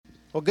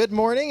Well, good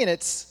morning, and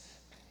it's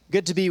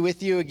good to be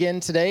with you again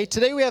today.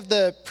 Today we have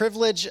the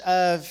privilege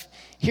of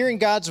hearing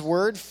God's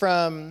word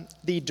from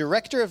the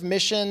Director of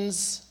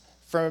Missions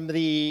from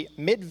the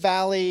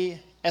Mid-Valley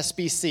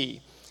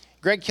SBC.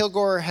 Greg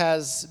Kilgore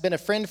has been a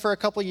friend for a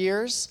couple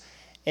years,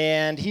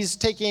 and he's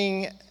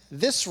taking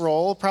this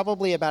role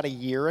probably about a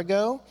year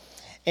ago.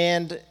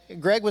 And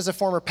Greg was a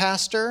former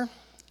pastor,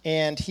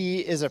 and he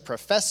is a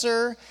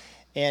professor,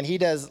 and he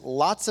does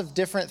lots of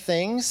different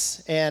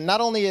things. And not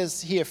only is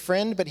he a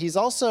friend, but he's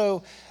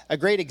also a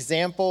great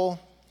example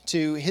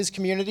to his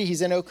community.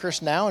 He's in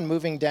Oakhurst now and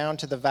moving down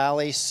to the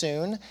valley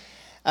soon.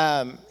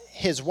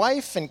 His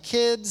wife and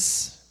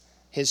kids,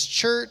 his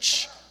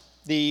church,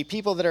 the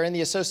people that are in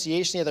the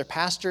association, the other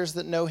pastors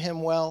that know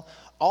him well,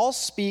 all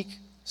speak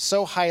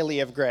so highly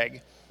of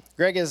Greg.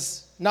 Greg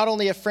is not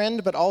only a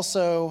friend, but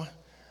also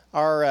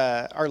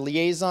our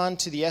liaison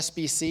to the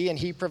SBC, and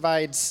he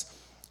provides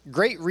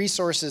great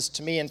resources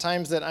to me in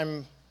times that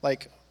I'm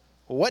like,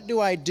 what do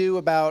I do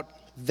about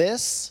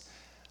this?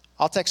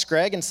 I'll text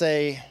Greg and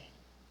say,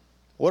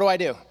 what do I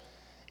do?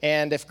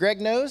 And if Greg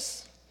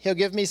knows, he'll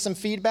give me some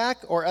feedback,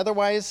 or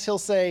otherwise he'll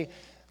say,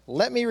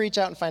 let me reach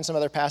out and find some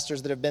other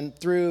pastors that have been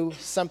through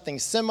something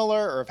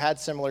similar or have had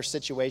similar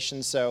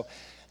situations. So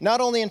not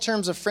only in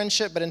terms of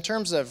friendship, but in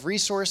terms of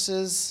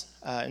resources,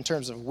 in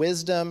terms of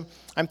wisdom,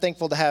 I'm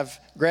thankful to have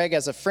Greg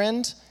as a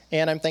friend,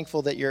 and I'm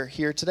thankful that you're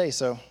here today.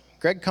 So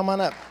Greg, come on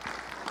up.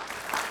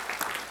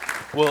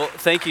 Well,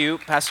 thank you,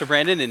 Pastor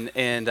Brandon,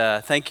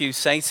 and thank you,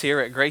 saints here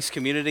at Grace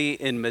Community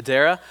in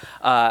Madera.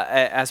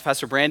 As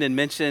Pastor Brandon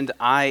mentioned,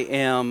 I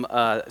am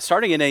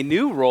starting in a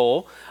new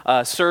role,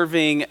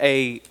 serving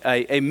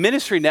a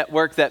ministry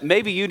network that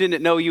maybe you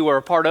didn't know you were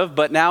a part of,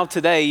 but now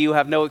today you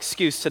have no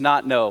excuse to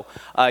not know.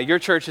 Your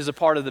church is a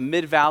part of the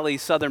Mid-Valley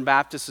Southern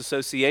Baptist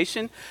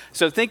Association,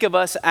 so think of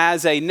us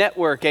as a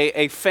network,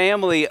 a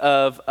family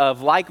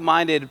of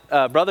like-minded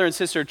brother and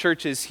sister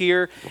churches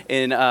here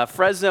in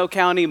Fresno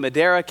County,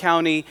 Madera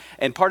County,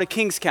 and part of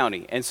Kings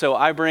County. And so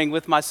I bring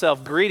with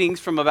myself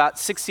greetings from about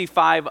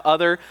 65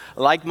 other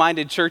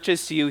like-minded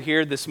churches to you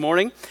here this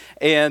morning.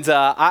 And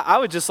I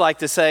would just like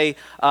to say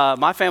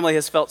my family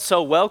has felt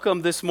so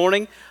welcome this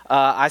morning.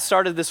 I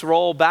started this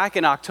role back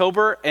in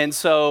October, and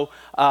so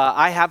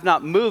I have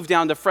not moved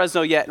down to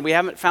Fresno yet, and we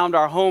haven't found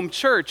our home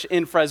church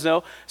in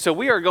Fresno. So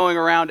we are going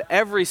around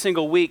every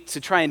single week to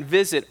try and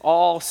visit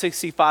all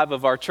 65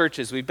 of our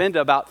churches. We've been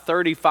to about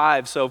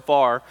 35 so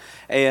far,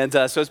 and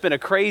so it's been a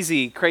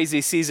crazy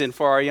season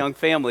for our young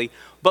family.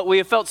 But we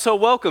have felt so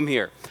welcome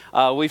here.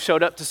 We've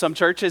showed up to some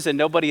churches and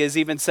nobody has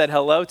even said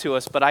hello to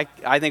us, but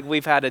I think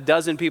we've had a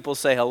dozen people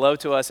say hello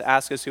to us,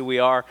 ask us who we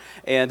are,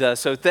 and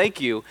so thank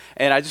you.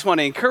 And I just want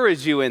to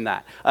encourage you in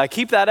that.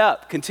 Keep that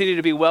up. Continue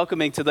to be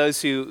welcoming to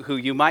those who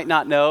you might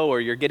not know or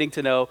you're getting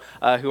to know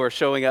who are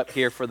showing up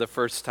here for the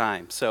first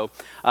time. So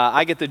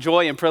I get the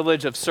joy and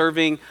privilege of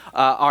serving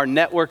our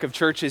network of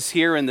churches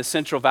here in the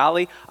Central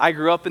Valley. I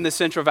grew up in the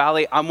Central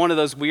Valley. I'm one of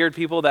those weird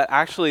people that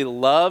actually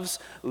loves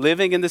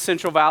living in the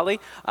Central Valley.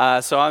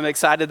 So I'm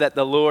excited that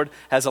the Lord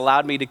has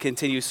allowed me to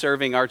continue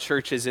serving our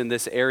churches in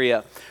this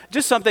area.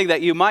 Just something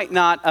that you might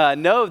not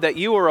know that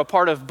you are a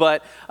part of,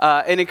 but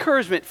an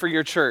encouragement for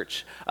your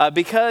church.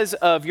 Because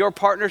of your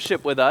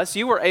partnership with us,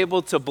 you were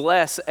able to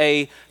bless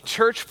a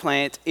church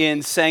plant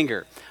in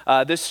Sanger.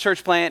 This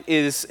church plant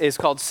is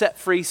called Set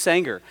Free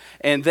Sanger,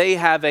 and they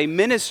have a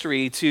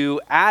ministry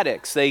to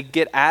addicts. They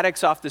get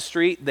addicts off the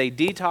street, they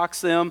detox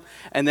them,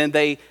 and then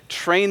they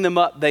train them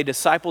up, they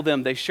disciple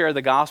them, they share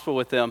the gospel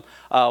with them.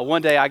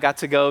 One day I got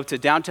to go to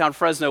downtown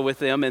Fresno with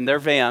them in their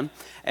van,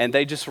 and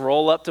they just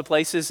roll up to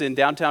places in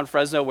downtown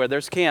Fresno where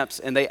there's camps,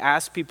 and they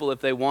ask people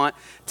if they want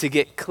to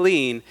get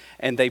clean,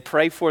 and they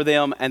pray for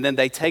them, and then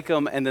they take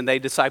them, and then they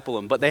disciple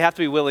them. But they have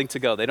to be willing to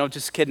go. They don't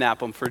just kidnap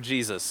them for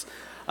Jesus.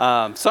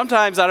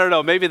 Sometimes, I don't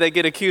know, maybe they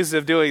get accused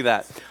of doing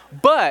that.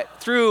 But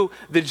through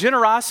the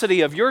generosity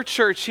of your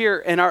church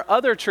here and our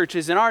other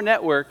churches in our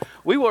network,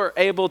 we were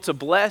able to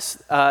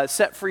bless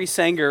Set Free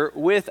Sanger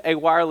with a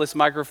wireless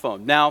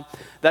microphone. Now,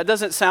 that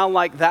doesn't sound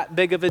like that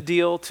big of a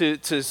deal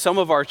to some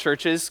of our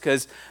churches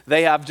because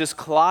they have just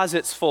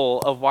closets full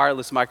of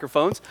wireless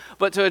microphones.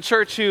 But to a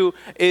church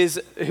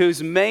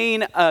whose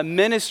main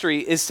ministry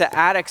is to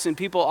addicts and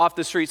people off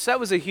the streets, that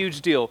was a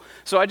huge deal.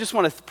 So I just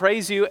want to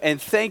praise you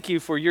and thank you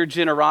for your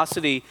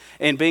generosity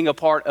in being a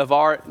part of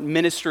our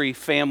ministry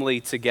family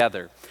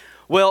together.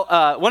 Well,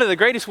 one of the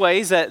greatest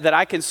ways that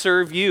I can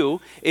serve you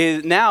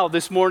is now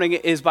this morning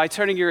is by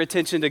turning your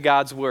attention to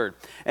God's Word.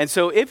 And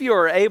so if you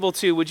are able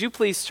to, would you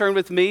please turn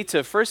with me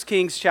to 1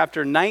 Kings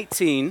chapter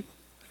 19,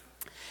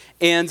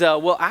 and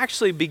we'll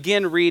actually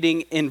begin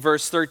reading in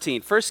verse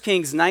 13. 1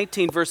 Kings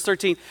 19, verse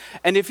 13.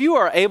 And if you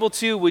are able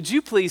to, would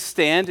you please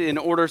stand in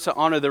order to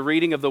honor the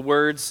reading of the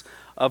words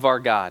of our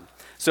God?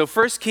 So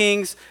 1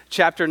 Kings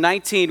chapter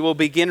 19, we'll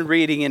begin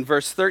reading in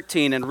verse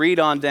 13 and read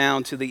on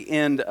down to the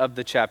end of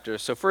the chapter.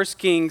 So 1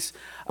 Kings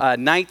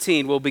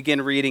 19, we'll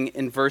begin reading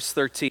in verse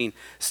 13.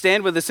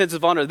 Stand with a sense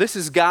of honor. This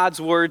is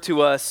God's word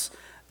to us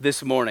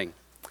this morning.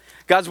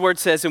 God's word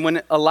says, "And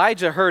when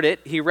Elijah heard it,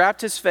 he wrapped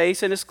his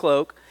face in his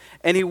cloak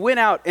And he went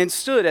out and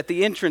stood at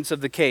the entrance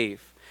of the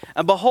cave.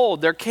 And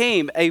behold, there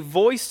came a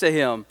voice to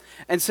him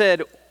and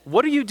said,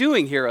 "What are you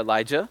doing here,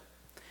 Elijah?"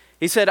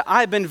 He said,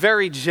 "I've been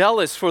very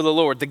jealous for the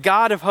Lord, the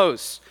God of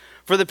hosts.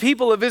 For the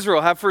people of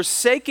Israel have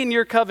forsaken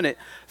your covenant,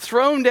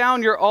 thrown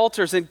down your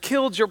altars, and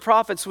killed your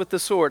prophets with the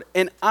sword.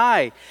 And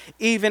I,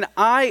 even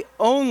I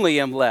only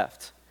am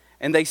left,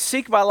 and they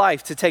seek my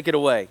life to take it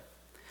away."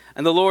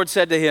 And the Lord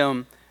said to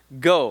him,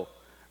 "Go,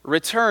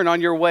 return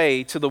on your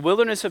way to the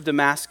wilderness of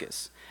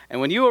Damascus. And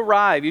when you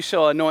arrive, you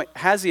shall anoint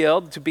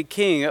Hazael to be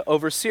king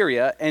over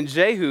Syria, and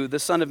Jehu, the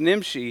son of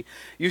Nimshi,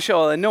 you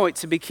shall anoint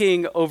to be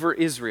king over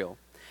Israel.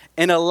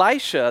 And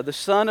Elisha, the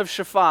son of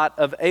Shaphat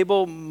of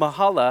Abel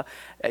Mahala,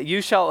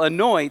 you shall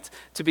anoint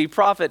to be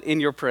prophet in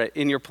your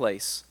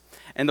place.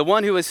 And the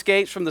one who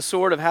escapes from the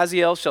sword of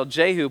Hazael shall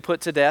Jehu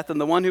put to death,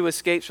 and the one who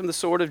escapes from the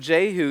sword of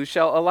Jehu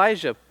shall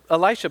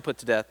Elisha put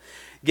to death.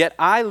 Yet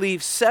I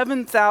leave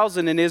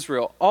 7,000 in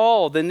Israel,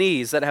 all the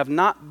knees that have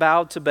not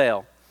bowed to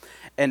Baal,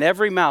 and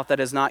every mouth that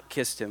has not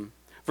kissed him."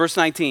 Verse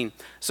 19,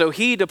 so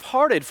he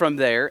departed from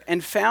there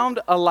and found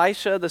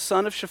Elisha the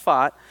son of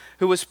Shaphat,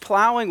 who was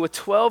plowing with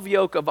 12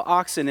 yoke of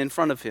oxen in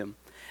front of him,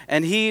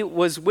 and he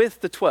was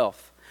with the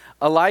 12th.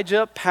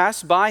 Elijah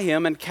passed by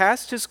him and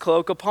cast his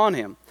cloak upon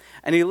him,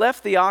 and he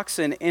left the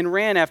oxen and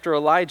ran after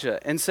Elijah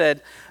and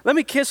said, "Let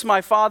me kiss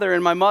my father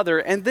and my mother,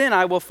 and then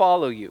I will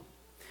follow you."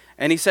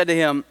 And he said to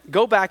him,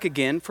 "Go back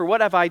again, for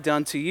what have I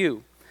done to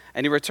you?"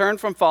 And he returned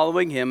from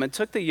following him and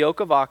took the yoke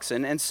of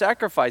oxen and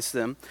sacrificed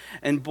them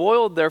and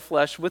boiled their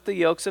flesh with the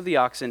yokes of the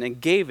oxen and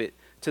gave it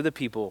to the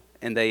people,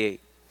 and they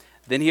ate.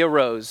 Then he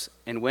arose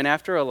and went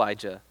after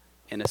Elijah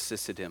and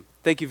assisted him.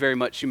 Thank you very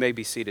much. You may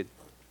be seated.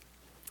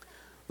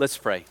 Let's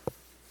pray.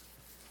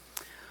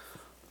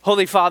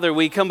 Holy Father,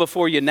 we come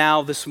before you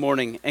now this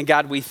morning, and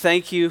God, we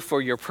thank you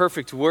for your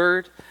perfect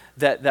word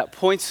that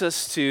points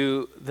us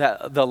to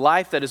the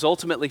life that is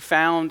ultimately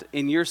found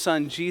in your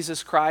Son,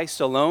 Jesus Christ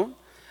alone.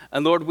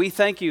 And Lord, we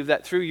thank you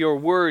that through your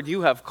word,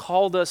 you have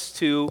called us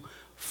to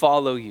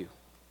follow you.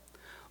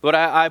 Lord,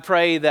 I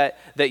pray that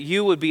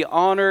you would be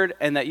honored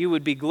and that you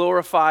would be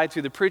glorified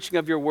through the preaching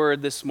of your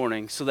word this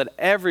morning so that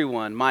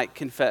everyone might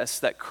confess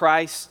that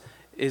Christ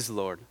is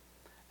Lord.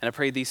 And I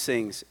pray these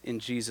things in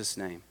Jesus'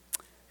 name.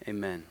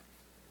 Amen.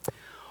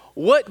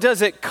 What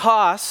does it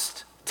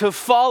cost to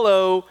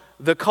follow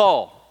the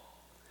call?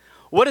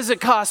 What does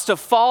it cost to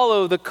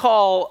follow the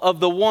call of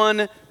the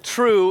one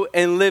true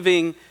and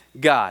living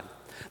God?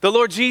 The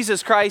Lord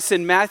Jesus Christ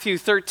in Matthew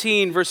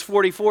 13, verse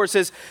 44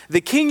 says, "The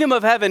kingdom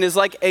of heaven is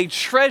like a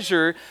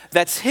treasure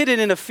that's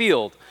hidden in a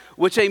field,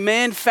 which a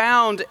man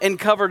found and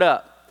covered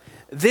up.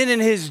 Then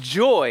in his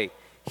joy,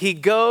 he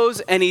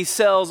goes and he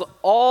sells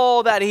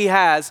all that he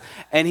has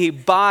and he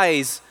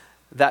buys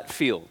that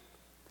field."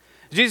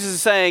 Jesus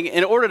is saying,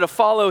 in order to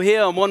follow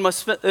him, one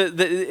must,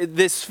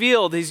 this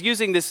field, he's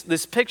using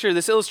this picture,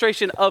 this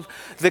illustration of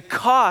the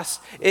cost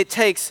it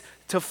takes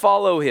to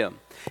follow him.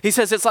 He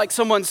says it's like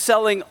someone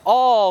selling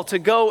all to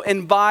go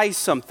and buy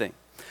something.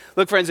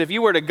 Look, friends, if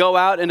you were to go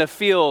out in a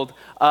field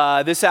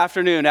this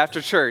afternoon after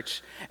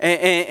church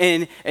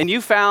and you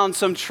found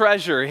some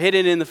treasure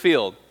hidden in the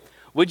field,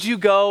 would you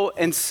go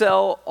and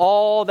sell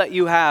all that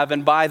you have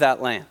and buy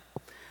that land?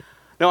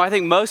 No, I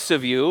think most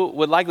of you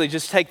would likely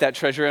just take that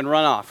treasure and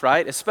run off,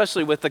 right?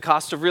 Especially with the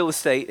cost of real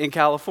estate in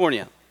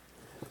California.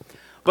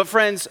 But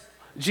friends,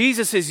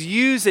 Jesus is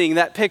using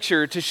that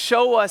picture to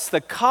show us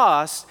the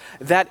cost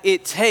that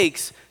it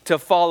takes to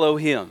follow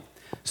him.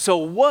 So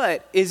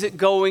what is it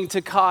going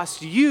to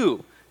cost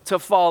you to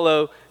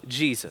follow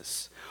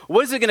Jesus?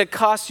 What is it going to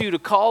cost you to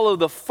follow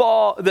the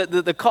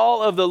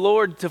call of the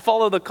Lord, to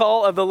follow the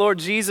call of the Lord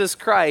Jesus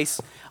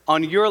Christ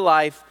on your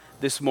life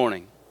this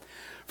morning?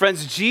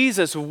 Friends,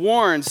 Jesus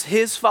warns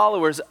his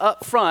followers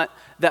up front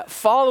that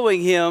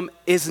following him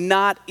is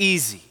not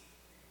easy.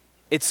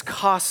 It's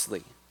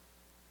costly.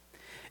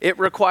 It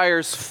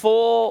requires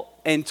full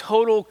and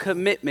total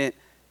commitment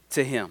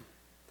to him.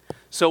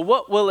 So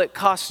what will it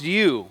cost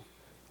you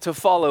to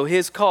follow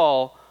his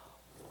call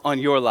on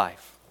your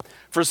life?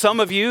 For some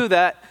of you,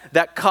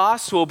 that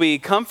cost will be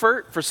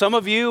comfort. For some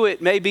of you,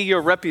 it may be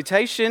your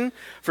reputation.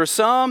 For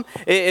some,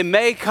 it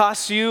may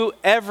cost you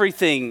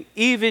everything,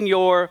 even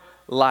your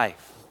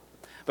life.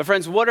 But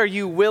friends, what are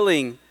you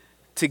willing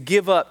to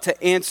give up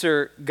to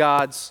answer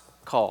God's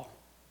call?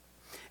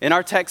 In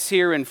our text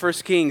here in 1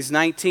 Kings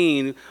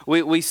 19,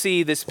 we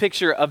see this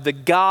picture of the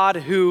God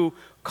who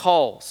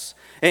calls.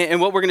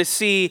 And what we're going to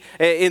see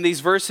in these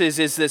verses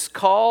is this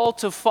call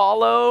to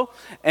follow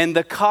and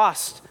the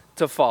cost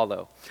to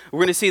follow. We're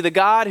going to see the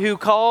God who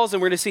calls,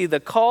 and we're going to see the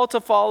call to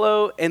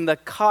follow and the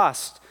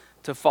cost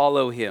to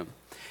follow him.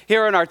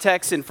 Here in our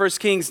text in 1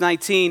 Kings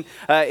 19,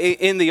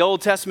 in the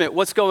Old Testament,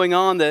 what's going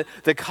on, the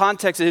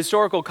context, the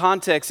historical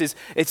context is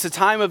it's the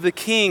time of the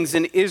kings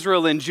in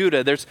Israel and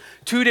Judah. There's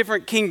two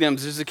different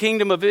kingdoms. There's the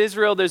kingdom of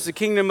Israel, there's the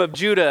kingdom of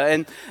Judah,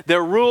 and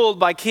they're ruled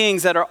by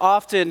kings that are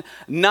often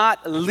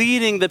not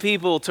leading the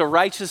people to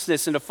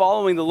righteousness and to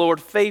following the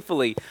Lord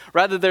faithfully.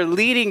 Rather, they're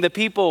leading the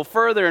people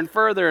further and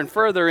further and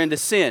further into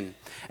sin.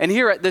 And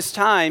here at this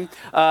time,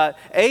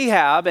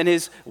 Ahab and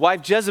his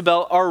wife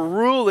Jezebel are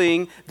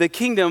ruling the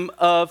kingdom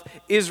of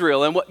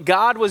Israel. And what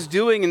God was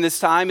doing in this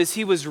time is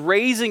he was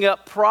raising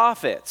up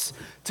prophets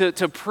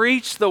to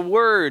preach the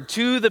word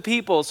to the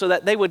people so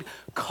that they would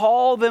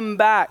call them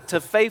back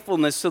to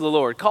faithfulness to the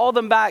Lord, call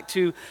them back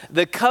to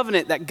the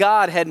covenant that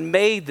God had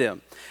made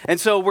them. And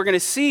so we're going to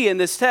see in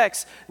this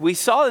text, we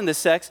saw in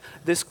this text,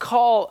 this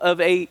call of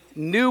a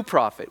new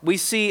prophet. We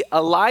see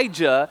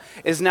Elijah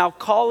is now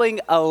calling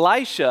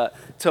Elisha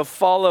to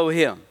follow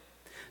him.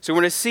 So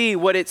we're going to see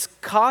what it's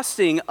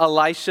costing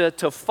Elisha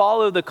to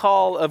follow the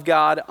call of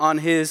God on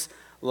his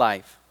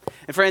life.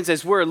 And friends,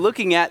 as we're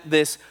looking at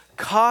this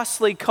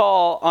costly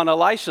call on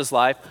Elisha's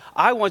life,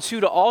 I want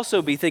you to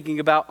also be thinking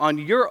about on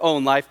your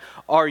own life,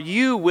 are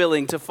you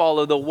willing to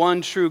follow the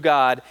one true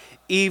God,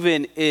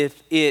 even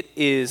if it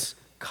is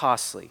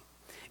costly,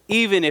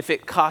 even if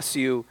it costs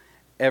you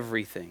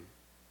everything?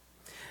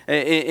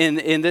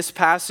 In this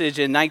passage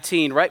in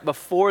 19, right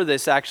before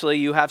this actually,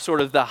 you have sort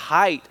of the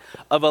height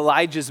of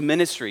Elijah's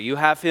ministry. You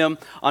have him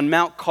on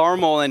Mount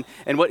Carmel, and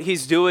what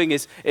he's doing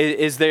is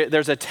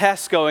there's a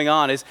test going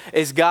on.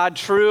 Is God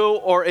true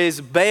or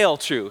is Baal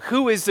true?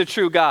 Who is the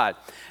true God?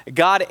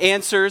 God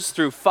answers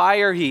through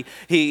fire.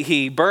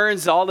 He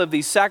burns all of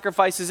these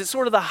sacrifices. It's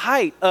sort of the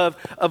height of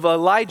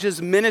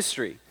Elijah's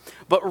ministry.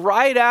 But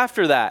right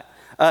after that,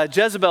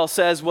 Jezebel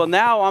says, well,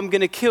 now I'm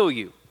going to kill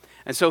you.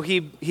 And so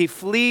he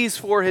flees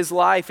for his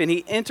life, and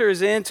he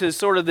enters into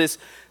sort of this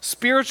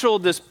spiritual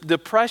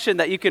depression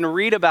that you can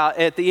read about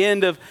at the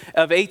end of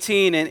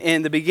 18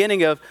 and the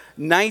beginning of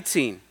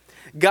 19.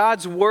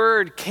 God's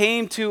word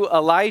came to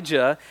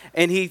Elijah,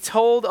 and he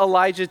told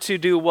Elijah to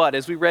do what?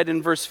 As we read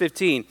in verse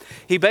 15,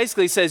 he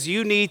basically says,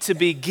 you need to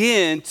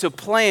begin to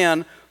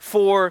plan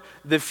for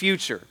the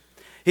future.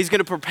 He's going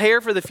to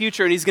prepare for the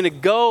future, and he's going to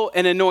go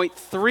and anoint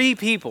 3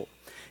 people.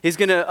 He's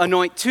going to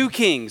anoint 2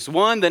 kings,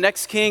 one, the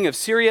next king of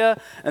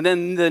Syria, and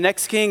then the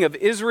next king of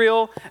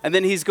Israel, and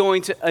then he's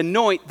going to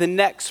anoint the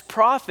next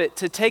prophet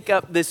to take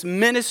up this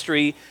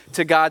ministry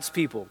to God's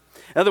people.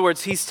 In other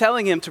words, he's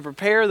telling him to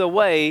prepare the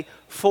way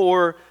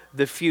for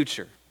the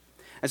future.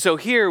 And so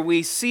here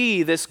we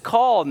see this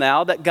call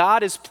now that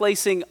God is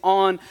placing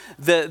on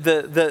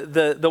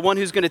the one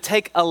who's going to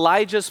take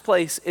Elijah's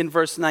place in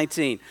verse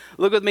 19.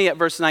 Look with me at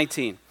verse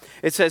 19.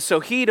 It says, so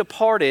he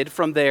departed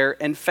from there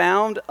and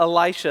found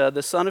Elisha,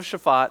 the son of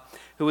Shaphat,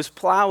 who was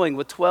plowing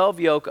with 12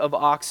 yoke of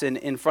oxen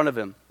in front of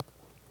him.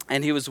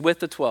 And he was with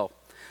the 12.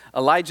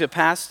 Elijah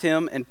passed by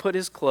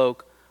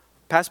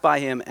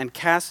him and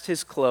cast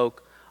his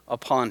cloak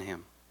upon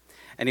him.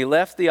 And he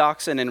left the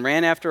oxen and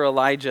ran after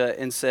Elijah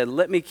and said,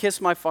 let me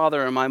kiss my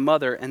father and my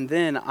mother, and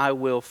then I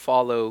will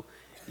follow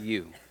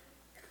you.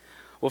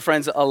 Well,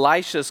 friends,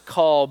 Elisha's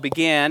call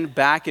began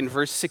back in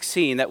verse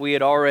 16 that we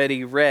had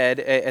already read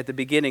at the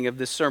beginning of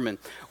this sermon,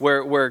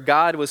 where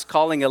God was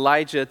calling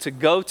Elijah to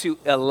go to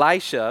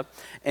Elisha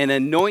and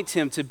anoint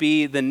him to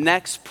be the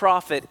next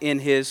prophet in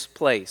his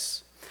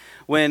place.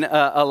 When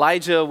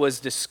Elijah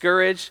was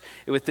discouraged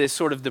with this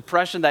sort of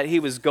depression that he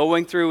was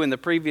going through in the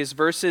previous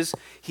verses,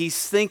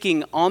 he's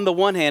thinking, on the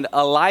one hand,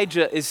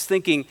 Elijah is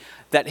thinking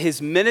that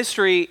his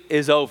ministry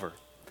is over.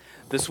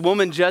 This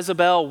woman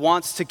Jezebel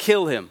wants to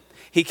kill him.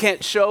 He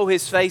can't show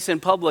his face in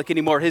public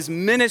anymore. His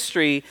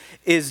ministry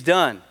is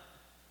done.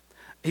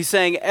 He's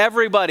saying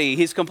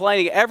he's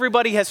complaining,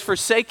 everybody has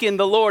forsaken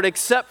the Lord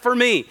except for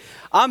me.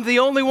 I'm the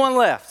only one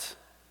left.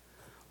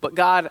 But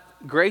God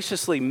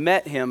graciously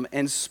met him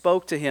and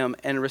spoke to him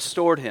and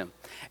restored him.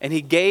 And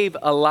he gave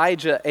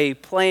Elijah a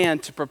plan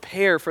to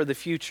prepare for the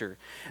future.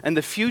 And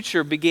the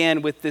future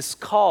began with this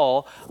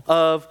call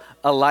of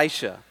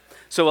Elisha.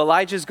 So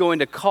Elijah's going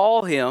to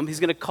call him. He's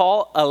going to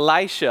call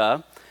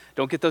Elisha.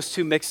 Don't get those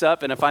two mixed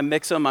up. And if I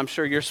mix them, I'm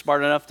sure you're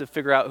smart enough to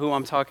figure out who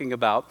I'm talking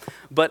about.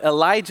 But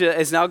Elijah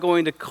is now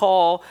going to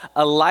call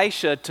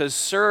Elisha to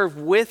serve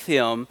with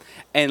him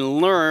and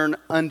learn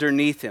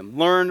underneath him,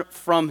 learn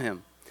from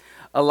him.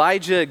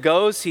 Elijah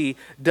goes, he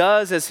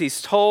does as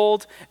he's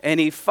told, and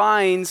he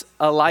finds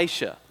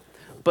Elisha.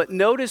 But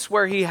notice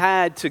where he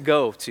had to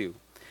go to.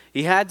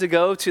 He had to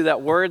go to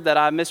that word that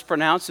I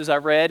mispronounced as I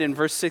read in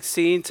verse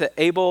 16, to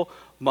Abel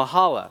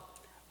Mahala,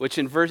 which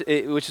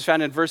is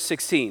found in verse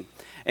 16.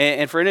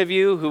 And for any of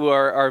you who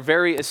are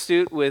very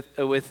astute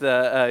with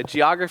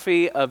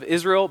geography of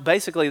Israel,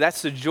 basically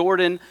that's the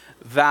Jordan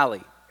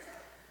Valley.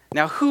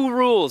 Now, who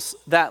rules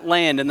that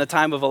land in the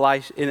time of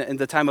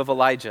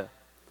Elijah?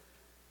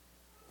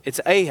 It's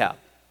Ahab.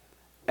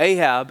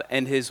 Ahab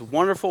and his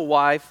wonderful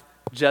wife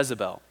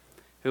Jezebel,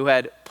 who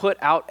had put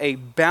out a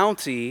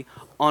bounty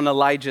on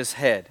Elijah's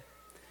head.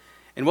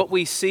 And what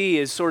we see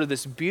is sort of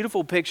this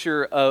beautiful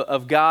picture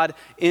of God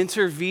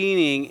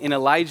intervening in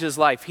Elijah's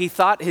life. He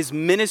thought his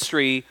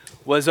ministry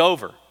was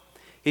over.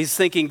 He's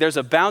thinking, there's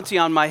a bounty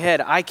on my head.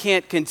 I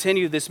can't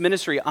continue this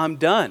ministry. I'm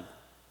done.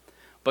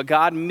 But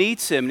God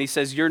meets him and he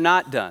says, you're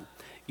not done.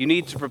 You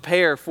need to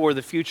prepare for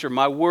the future.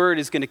 My word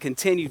is going to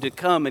continue to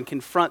come and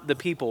confront the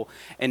people.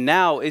 And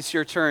now it's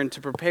your turn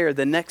to prepare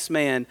the next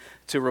man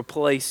to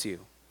replace you.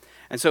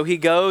 And so he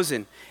goes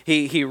and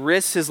he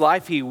risks his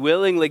life. He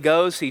willingly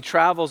goes. He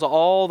travels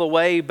all the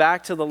way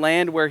back to the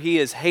land where he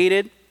is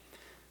hated,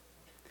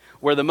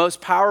 where the most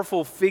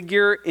powerful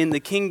figure in the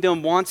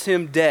kingdom wants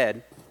him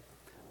dead.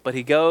 But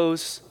he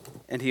goes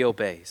and he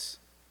obeys.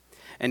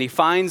 And he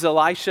finds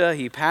Elisha.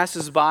 He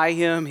passes by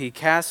him. He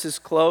casts his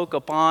cloak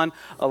upon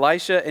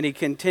Elisha and he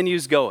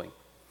continues going.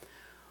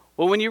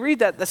 Well, when you read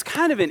that, that's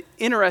kind of an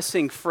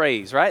interesting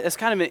phrase, right? That's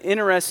kind of an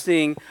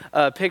interesting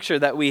picture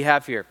that we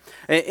have here.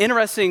 An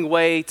interesting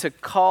way to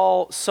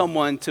call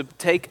someone to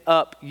take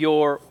up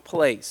your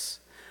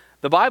place.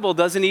 The Bible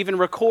doesn't even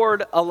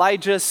record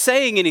Elijah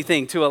saying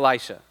anything to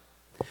Elisha.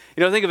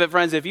 You know, think of it,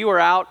 friends, if you were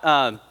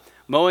out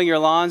mowing your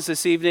lawns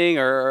this evening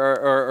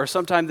or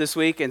sometime this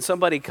week and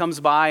somebody comes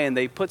by and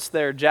they puts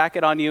their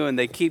jacket on you and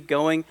they keep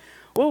going,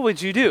 what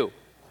would you do?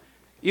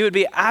 You would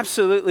be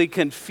absolutely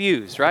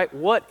confused, right?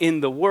 What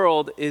in the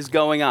world is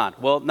going on?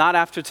 Well, not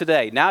after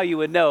today. Now you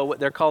would know what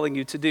they're calling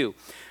you to do.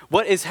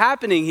 What is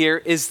happening here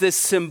is this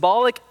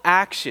symbolic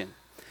action.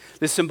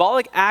 The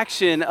symbolic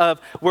action of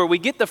where we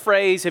get the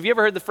phrase, have you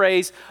ever heard the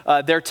phrase,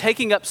 they're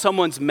taking up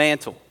someone's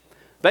mantle?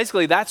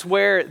 Basically, that's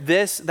where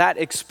that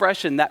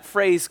expression, that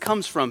phrase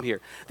comes from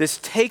here.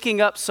 This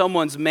taking up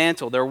someone's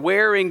mantle. They're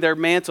wearing their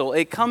mantle.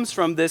 It comes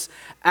from this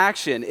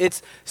action.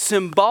 It's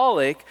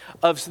symbolic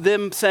of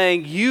them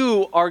saying,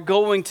 you are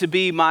going to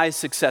be my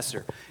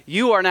successor.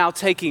 You are now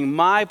taking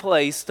my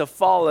place to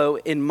follow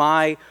in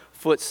my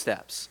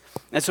footsteps.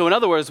 And so in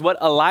other words, what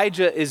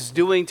Elijah is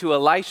doing to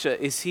Elisha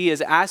is he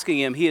is asking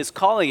him, he is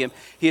calling him,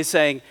 he is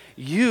saying,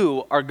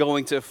 you are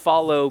going to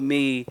follow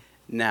me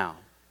now.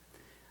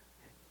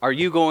 Are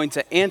you going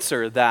to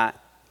answer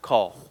that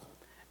call?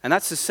 And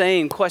that's the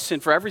same question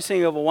for every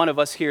single one of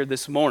us here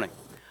this morning.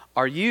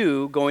 Are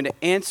you going to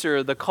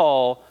answer the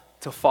call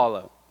to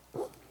follow?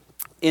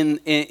 In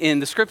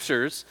the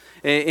scriptures,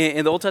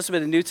 in the Old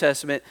Testament and New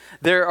Testament,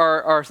 there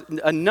are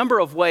a number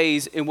of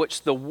ways in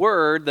which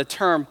the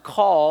term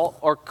call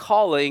or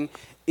calling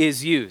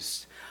is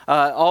used.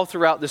 All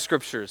throughout the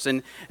scriptures.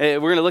 And we're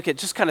going to look at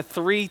just kind of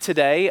three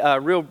today,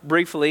 real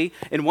briefly.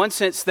 In one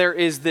sense, there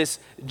is this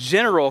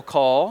general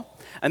call,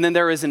 and then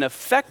there is an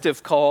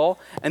effective call,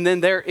 and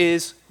then there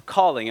is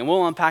calling. And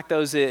we'll unpack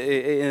those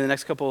in the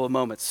next couple of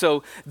moments.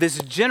 So this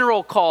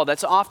general call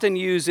that's often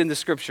used in the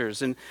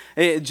scriptures. And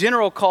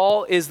general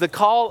call is the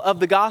call of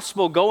the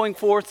gospel going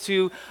forth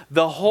to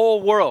the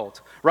whole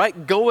world,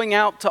 right? Going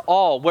out to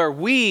all, where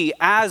we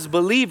as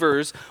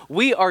believers,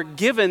 we are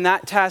given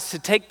that task to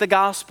take the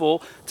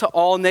gospel to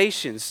all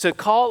nations, to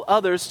call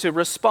others to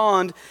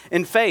respond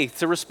in faith,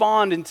 to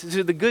respond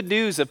to the good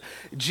news of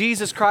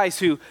Jesus Christ,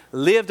 who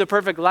lived a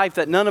perfect life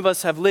that none of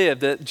us have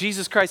lived, that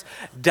Jesus Christ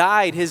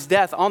died his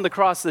death on the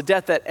cross, the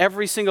death that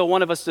every single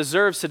one of us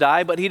deserves to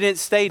die, but he didn't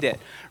stay dead.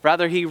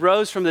 Rather, he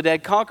rose from the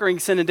dead, conquering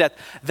sin and death.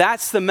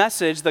 That's the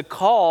message, the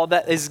call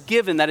that is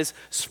given, that is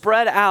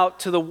spread out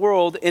to the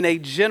world in a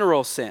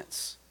general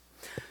sense.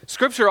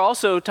 Scripture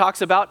also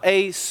talks about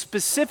a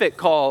specific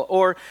call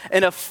or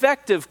an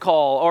effective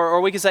call,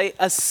 or we could say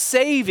a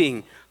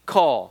saving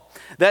call.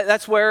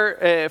 That's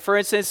where, for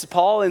instance,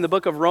 Paul in the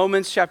book of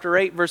Romans chapter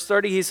 8, verse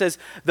 30, he says,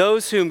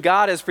 those whom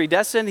God has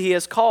predestined, he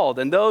has called.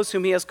 And those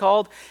whom he has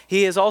called,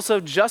 he has also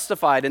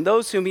justified. And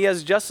those whom he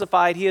has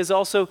justified, he has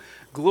also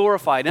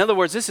glorified. In other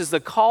words, this is the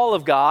call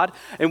of God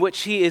in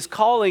which he is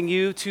calling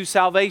you to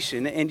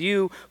salvation. And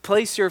you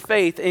place your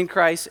faith in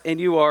Christ and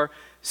you are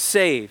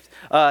saved.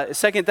 2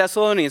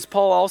 Thessalonians,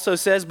 Paul also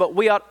says, but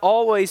we ought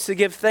always to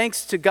give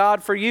thanks to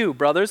God for you,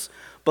 brothers,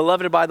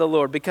 beloved by the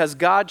Lord, because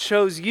God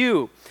chose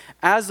you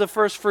as the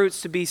first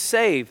fruits to be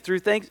saved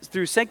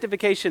through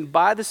sanctification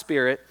by the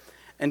Spirit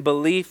and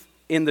belief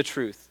in the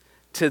truth.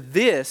 To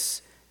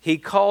this he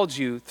called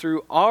you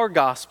through our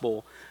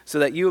gospel so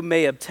that you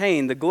may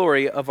obtain the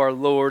glory of our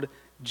Lord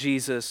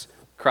Jesus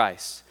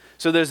Christ.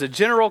 So there's a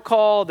general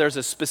call, there's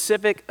a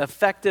specific,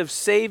 effective,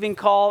 saving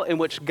call in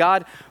which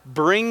God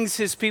brings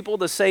his people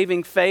to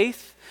saving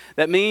faith.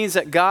 That means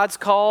that God's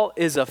call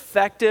is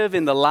effective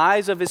in the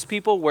lives of his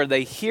people where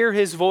they hear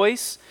his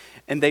voice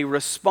and they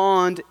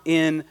respond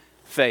in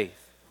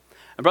faith.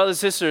 And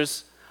brothers and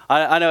sisters,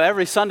 I know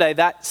every Sunday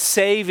that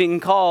saving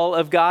call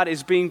of God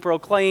is being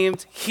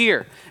proclaimed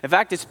here. In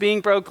fact, it's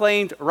being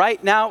proclaimed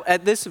right now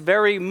at this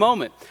very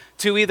moment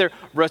to either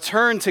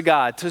return to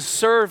God, to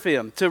serve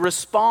him, to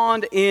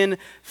respond in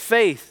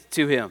faith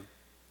to him,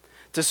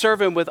 to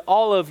serve him with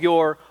all of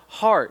your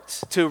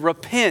heart, to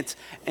repent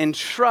and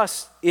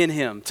trust in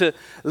him, to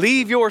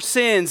leave your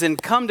sins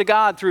and come to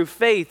God through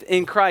faith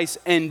in Christ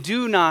and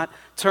do not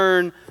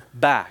turn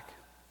back.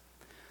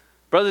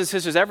 Brothers and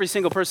sisters, every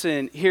single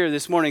person here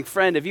this morning,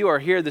 friend, if you are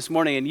here this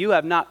morning and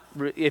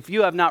if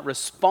you have not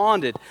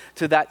responded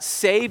to that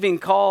saving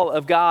call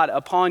of God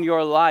upon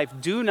your life,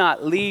 do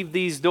not leave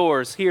these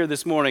doors here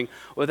this morning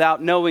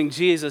without knowing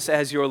Jesus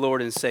as your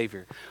Lord and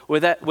Savior,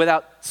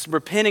 without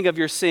repenting of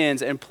your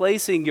sins and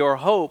placing your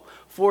hope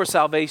for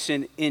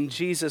salvation in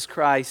Jesus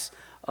Christ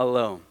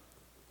alone.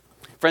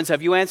 Friends,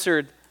 have you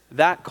answered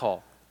that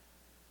call?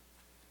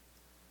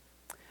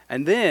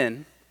 And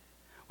then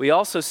we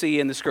also see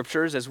in the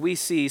scriptures, as we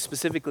see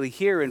specifically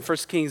here in 1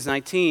 Kings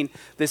 19,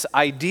 this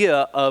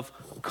idea of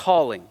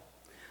calling.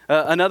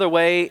 Another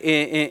way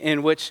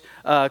in which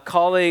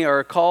calling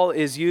or call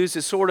is used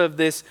is sort of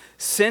this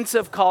sense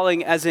of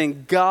calling, as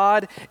in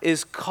God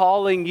is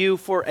calling you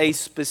for a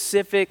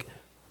specific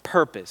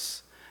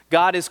purpose.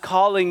 God is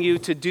calling you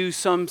to do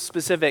some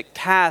specific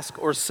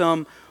task or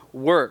some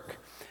work.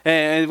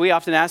 And we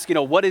often ask,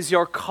 what is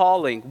your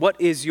calling? What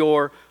is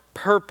your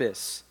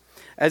purpose?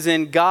 As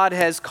in, God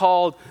has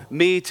called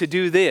me to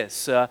do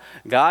this.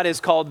 God has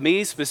called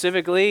me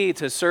specifically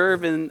to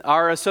serve in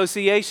our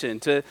association,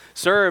 to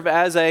serve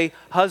as a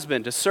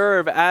husband, to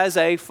serve as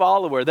a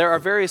follower. There are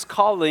various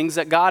callings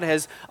that God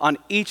has on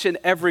each and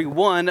every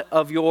one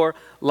of your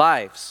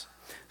lives.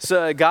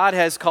 So God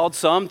has called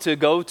some to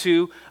go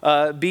to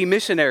be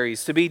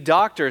missionaries, to be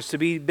doctors, to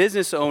be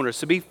business owners,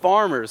 to be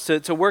farmers,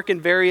 to work in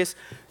various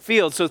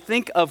fields. So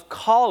think of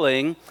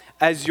calling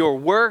as your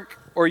work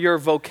or your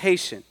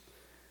vocation.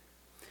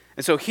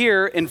 And so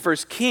here in 1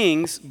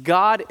 Kings,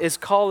 God is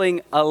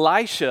calling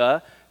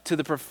Elisha to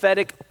the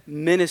prophetic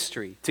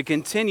ministry, to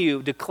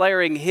continue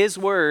declaring his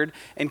word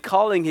and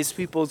calling his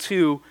people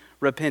to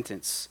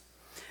repentance.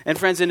 And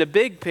friends, in a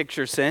big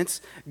picture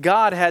sense,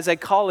 God has a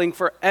calling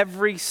for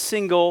every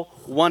single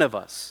one of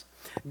us.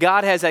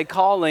 God has a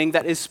calling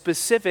that is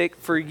specific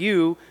for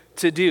you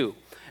to do.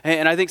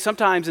 And I think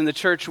sometimes in the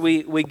church,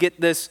 we get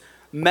this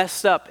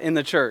messed up in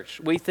the church.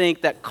 We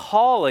think that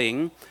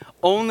calling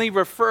only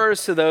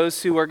refers to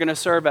those who are going to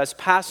serve as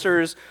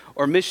pastors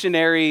or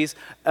missionaries,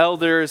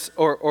 elders,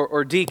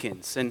 or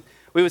deacons. And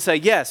we would say,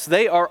 yes,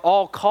 they are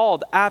all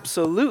called,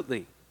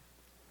 absolutely.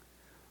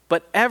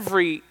 But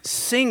every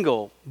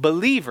single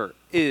believer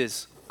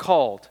is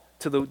called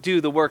to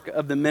do the work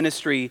of the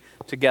ministry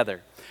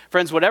together.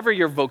 Friends, whatever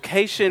your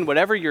vocation,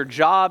 whatever your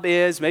job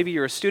is, maybe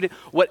you're a student,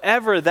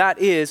 whatever that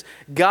is,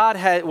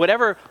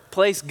 whatever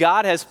place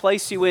God has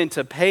placed you in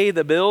to pay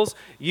the bills,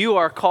 you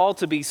are called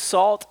to be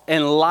salt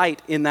and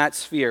light in that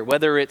sphere,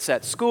 whether it's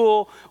at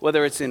school,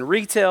 whether it's in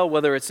retail,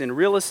 whether it's in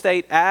real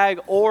estate, ag,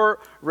 or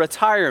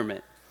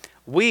retirement.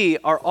 We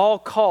are all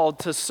called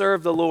to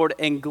serve the Lord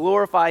and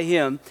glorify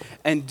Him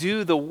and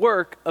do the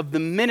work of the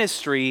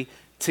ministry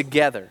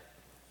together.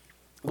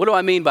 What do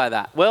I mean by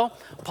that? Well,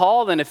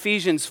 Paul in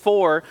Ephesians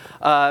 4,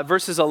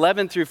 verses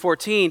 11 through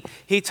 14,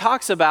 he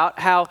talks about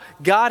how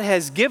God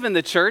has given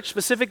the church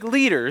specific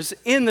leaders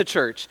in the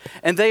church,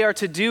 and they are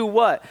to do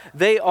what?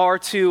 They are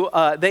to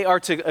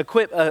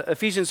equip.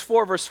 Ephesians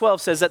 4, verse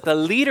 12 says that the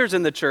leaders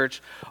in the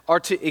church are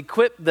to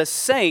equip the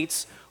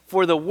saints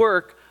for the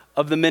work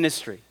of the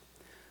ministry.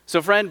 So,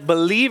 friend,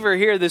 believer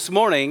here this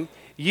morning,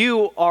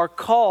 you are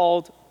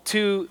called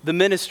to the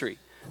ministry.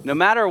 No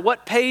matter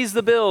what pays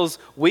the bills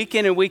week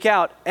in and week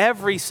out,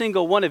 every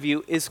single one of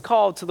you is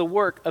called to the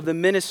work of the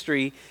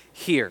ministry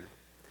here.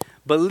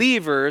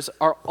 Believers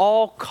are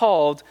all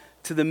called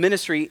to the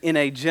ministry in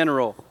a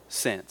general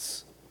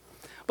sense.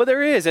 But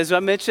there is, as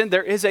I mentioned,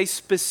 there is a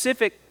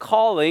specific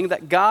calling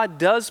that God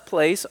does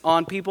place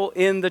on people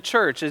in the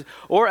church.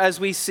 Or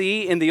as we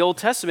see in the Old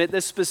Testament,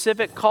 this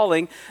specific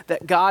calling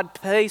that God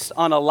placed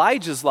on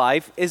Elijah's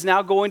life is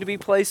now going to be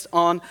placed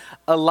on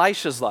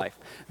Elisha's life.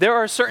 There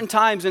are certain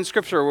times in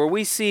Scripture where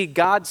we see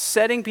God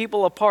setting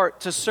people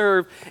apart to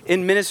serve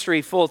in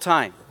ministry full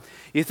time.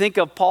 You think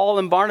of Paul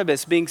and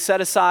Barnabas being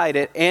set aside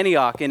at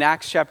Antioch in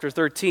Acts chapter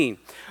 13.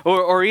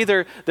 Or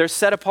either they're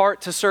set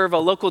apart to serve a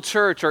local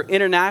church or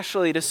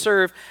internationally to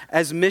serve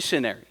as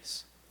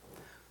missionaries.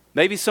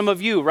 Maybe some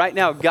of you right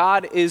now,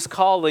 God is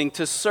calling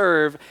to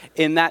serve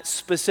in that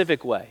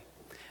specific way.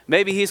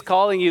 Maybe He's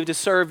calling you to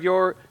serve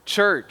your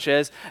church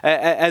as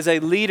a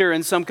leader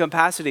in some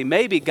capacity.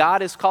 Maybe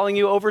God is calling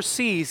you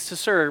overseas to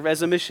serve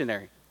as a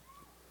missionary.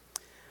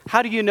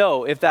 How do you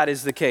know if that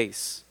is the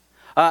case?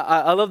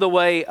 I love the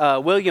way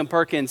William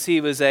Perkins,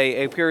 he was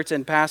a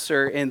Puritan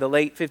pastor in the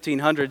late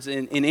 1500s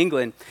in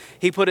England.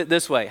 He put it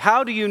this way: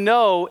 how do you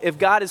know if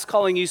God is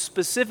calling you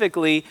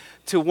specifically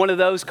to one of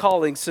those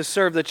callings to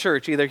serve the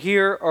church, either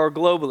here or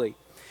globally?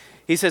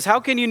 He says, how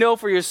can you know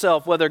for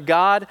yourself whether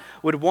God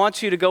would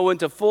want you to go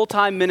into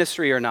full-time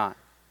ministry or not?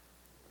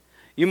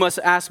 You must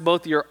ask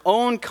both your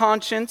own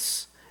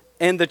conscience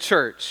and the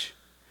church.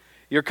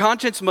 Your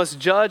conscience must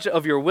judge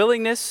of your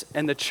willingness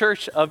and the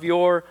church of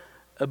your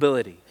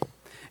ability.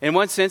 In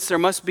one sense, there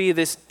must be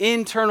this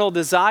internal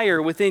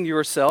desire within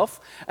yourself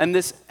and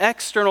this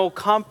external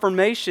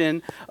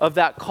confirmation of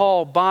that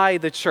call by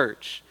the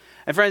church.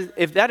 And friends,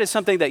 if that is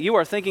something that you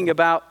are thinking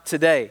about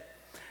today,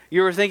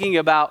 you are thinking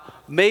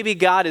about maybe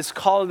God is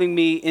calling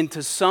me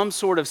into some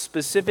sort of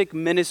specific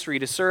ministry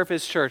to serve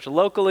His church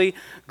locally,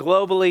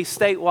 globally,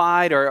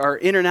 statewide, or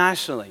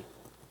internationally.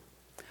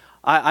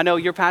 I know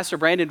your pastor,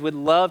 Brandon, would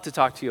love to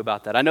talk to you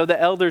about that. I know the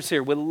elders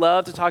here would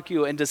love to talk to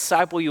you and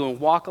disciple you and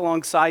walk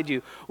alongside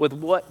you with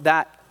what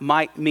that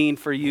might mean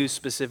for you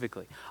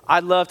specifically.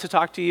 I'd love to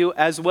talk to you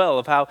as well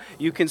of how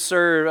you can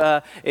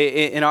serve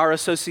in our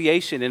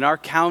association, in our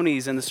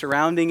counties and the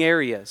surrounding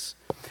areas.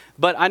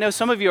 But I know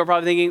some of you are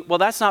probably thinking, well,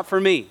 that's not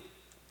for me.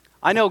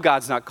 I know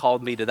God's not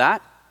called me to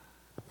that.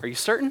 Are you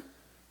certain?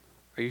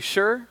 Are you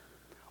sure?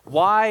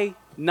 Why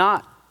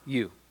not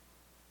you?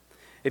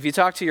 If you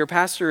talk to your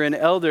pastor and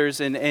elders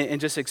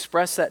and just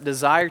express that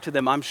desire to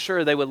them, I'm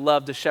sure they would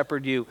love to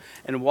shepherd you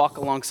and walk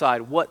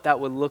alongside what that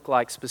would look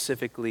like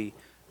specifically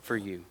for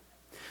you.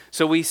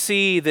 So we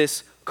see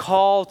this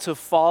call to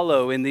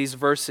follow in these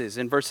verses,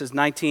 in verses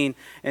 19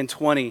 and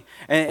 20.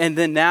 And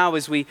then now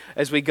as we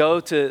go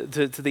to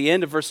the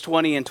end of verse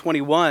 20 and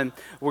 21,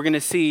 we're going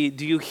to see,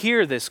 do you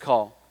hear this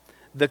call?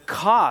 The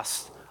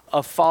cost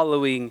of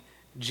following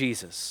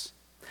Jesus.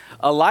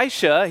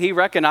 Elisha, he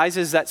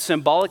recognizes that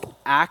symbolic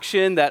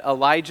action that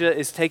Elijah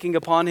is taking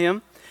upon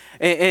him.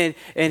 And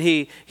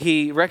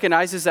he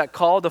recognizes that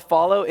call to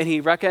follow, and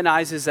he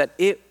recognizes that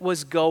it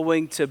was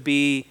going to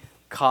be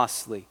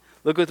costly.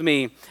 Look with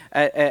me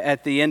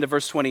at the end of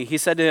verse 20. He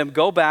said to him,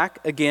 "Go back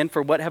again,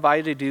 for what have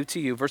I to do to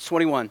you?" Verse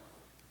 21.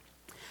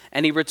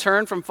 And he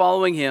returned from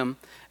following him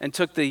and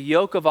took the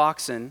yoke of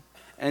oxen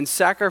and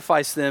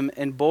sacrificed them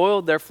and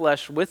boiled their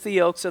flesh with the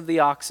yokes of the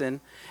oxen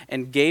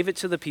and gave it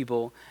to the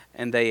people,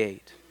 and they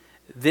ate.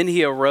 Then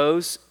he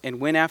arose and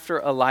went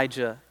after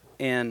Elijah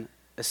and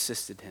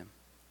assisted him.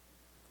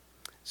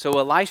 So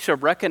Elisha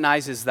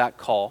recognizes that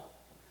call,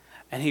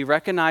 and he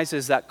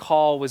recognizes that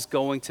call was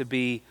going to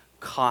be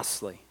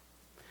costly.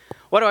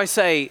 Why do I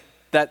say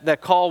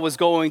that call was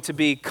going to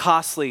be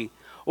costly?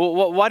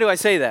 Well, why do I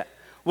say that?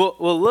 Well,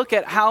 look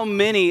at how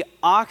many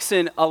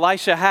oxen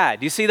Elisha had.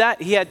 Do you see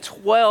that? He had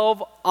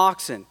 12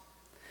 oxen.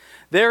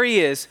 There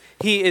he is.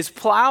 He is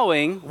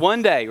plowing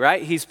one day,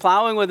 right? He's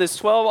plowing with his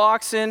 12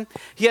 oxen.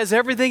 He has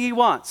everything he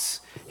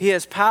wants. He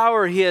has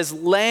power. He has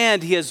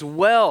land. He has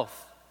wealth.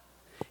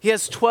 He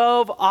has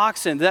 12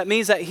 oxen. That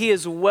means that he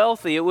is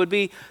wealthy. It would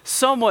be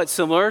somewhat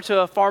similar to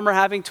a farmer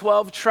having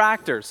 12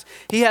 tractors.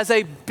 He has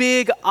a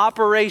big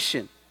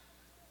operation.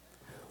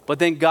 But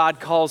then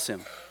God calls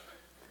him,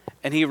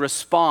 and he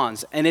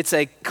responds, and it's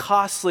a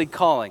costly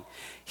calling.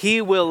 He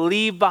will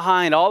leave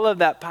behind all of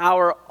that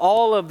power,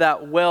 all of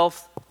that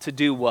wealth to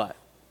do what?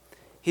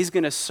 He's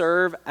going to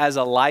serve as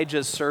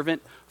Elijah's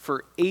servant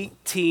for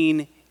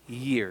 18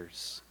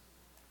 years.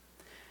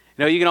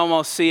 You know, you can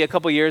almost see a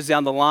couple years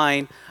down the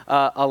line,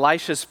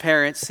 Elisha's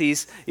parents.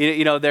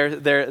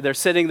 They're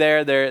sitting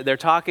there, they're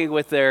talking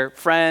with their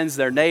friends,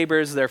 their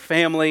neighbors, their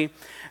family,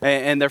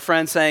 and their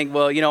friends saying,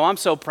 "Well, I'm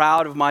so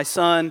proud of my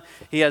son.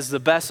 He has the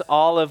best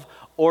olive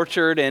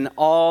orchard in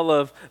all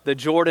of the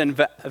Jordan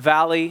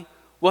Valley.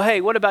 Well, hey,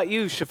 what about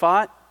you,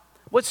 Shaphat?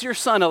 What's your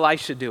son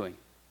Elisha doing?"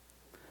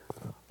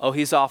 "Oh,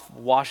 he's off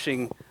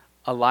washing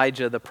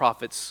Elijah the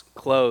prophet's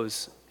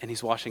clothes, and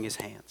he's washing his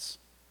hands."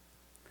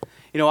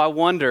 I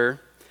wonder,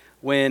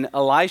 when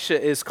Elisha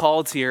is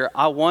called here,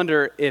 I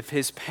wonder if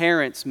his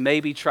parents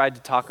maybe tried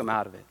to talk him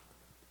out of it.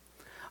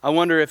 I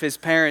wonder if his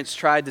parents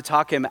tried to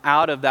talk him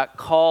out of that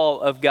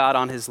call of God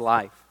on his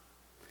life.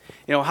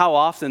 How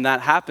often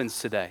that happens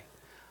today.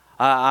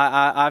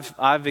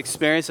 I've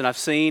experienced and I've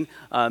seen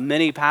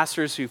many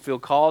pastors who feel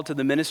called to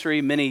the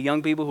ministry, many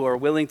young people who are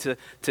willing to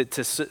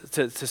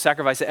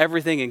sacrifice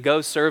everything and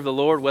go serve the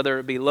Lord, whether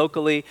it be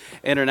locally,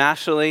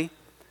 internationally,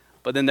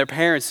 but then their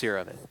parents hear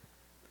of it.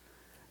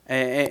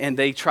 And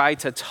they try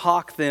to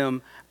talk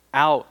them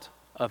out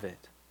of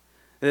it.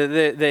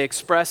 They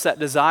express that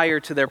desire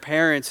to their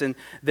parents, and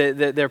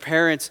their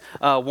parents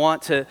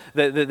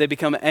they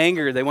become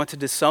angry. They want to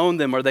disown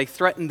them, or they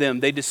threaten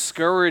them. They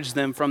discourage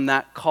them from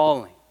that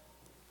calling.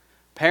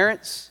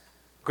 Parents,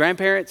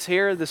 grandparents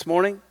here this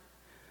morning,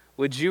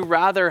 would you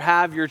rather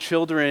have your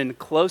children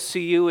close to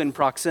you in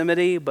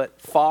proximity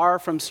but far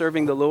from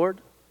serving the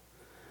Lord?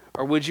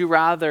 Or would you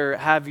rather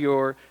have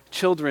your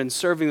children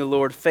serving the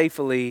Lord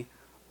faithfully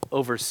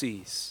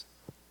overseas?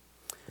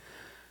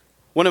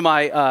 One of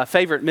my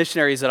favorite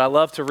missionaries that I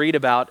love to read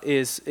about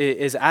is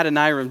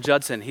Adoniram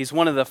Judson. He's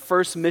one of the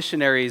first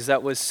missionaries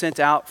that was sent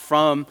out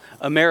from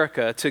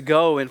America to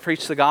go and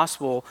preach the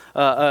gospel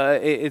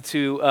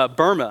to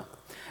Burma.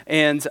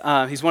 And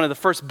he's one of the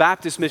first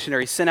Baptist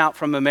missionaries sent out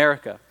from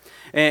America.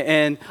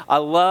 And I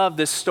love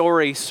this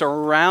story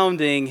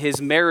surrounding his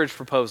marriage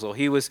proposal.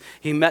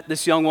 He met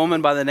this young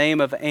woman by the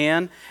name of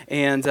Anne,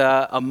 and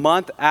a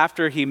month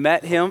after he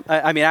met Anne,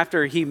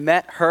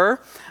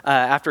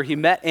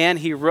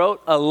 he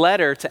wrote a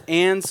letter to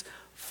Anne's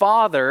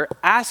father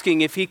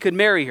asking if he could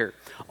marry her.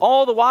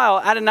 All the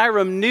while,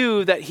 Adoniram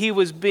knew that he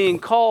was being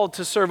called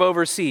to serve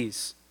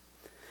overseas.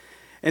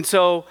 And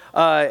so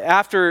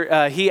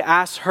after he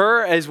asked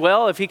her as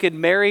well if he could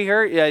marry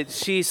her,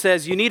 she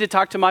says, "You need to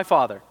talk to my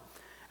father."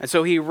 And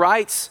so he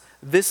writes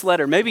this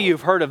letter. Maybe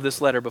you've heard of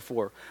this letter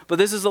before, but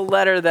this is a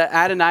letter that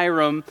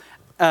Adoniram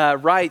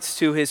writes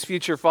to his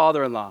future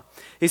father-in-law.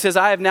 He says,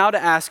 "I have now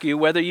to ask you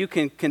whether you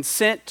can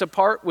consent to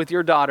part with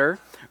your daughter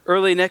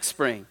early next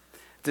spring,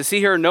 to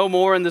see her no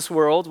more in this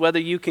world, whether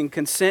you can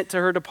consent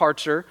to her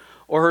departure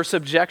or her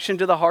subjection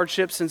to the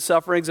hardships and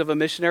sufferings of a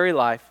missionary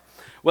life,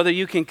 whether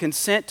you can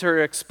consent to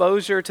her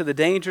exposure to the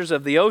dangers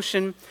of the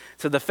ocean,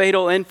 to the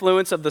fatal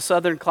influence of the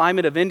southern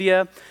climate of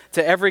India,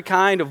 to every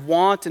kind of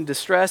want and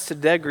distress, to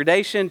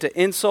degradation, to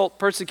insult,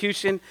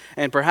 persecution,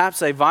 and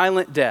perhaps a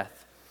violent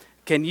death.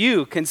 Can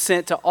you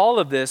consent to all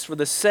of this for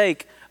the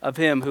sake of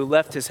him who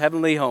left his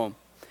heavenly home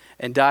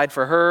and died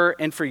for her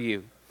and for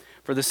you,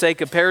 for the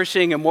sake of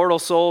perishing immortal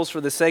souls,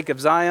 for the sake of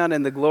Zion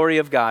and the glory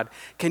of God.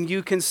 Can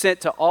you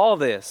consent to all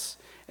this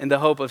in the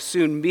hope of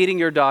soon meeting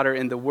your daughter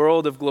in the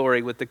world of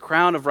glory with the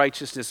crown of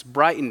righteousness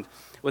brightened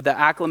with the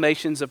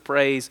acclamations of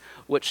praise,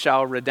 which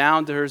shall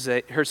redound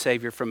to her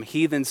Savior from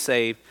heathen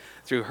saved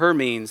through her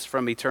means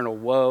from eternal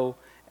woe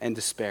and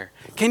despair?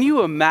 Can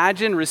you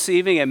imagine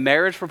receiving a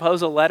marriage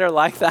proposal letter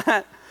like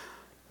that?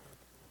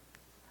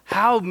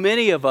 How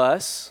many of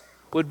us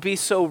would be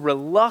so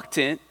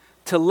reluctant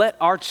to let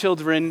our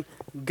children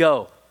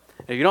go?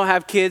 If you don't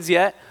have kids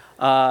yet,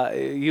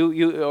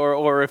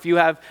 or if you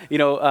have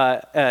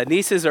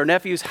nieces or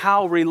nephews,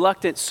 how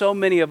reluctant so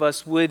many of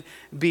us would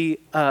be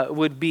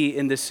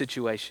in this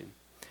situation.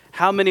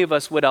 How many of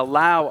us would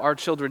allow our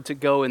children to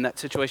go in that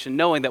situation,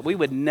 knowing that we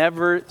would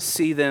never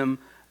see them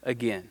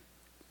again?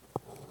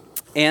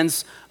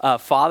 Anne's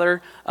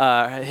father,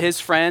 his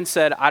friend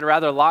said, "I'd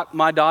rather lock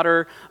my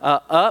daughter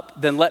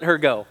up than let her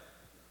go."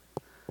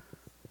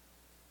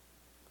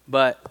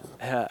 But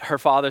her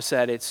father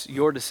said, "It's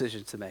your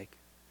decision to make."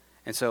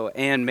 And so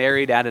Anne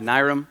married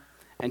Adoniram,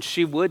 and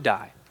she would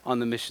die on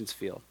the missions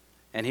field,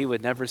 and he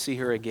would never see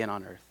her again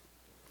on earth.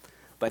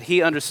 But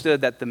he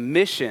understood that the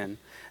mission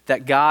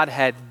that God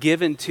had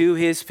given to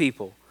his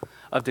people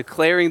of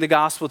declaring the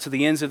gospel to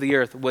the ends of the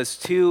earth was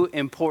too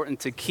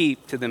important to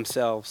keep to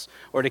themselves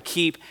or to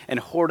keep and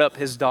hoard up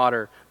his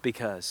daughter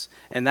because.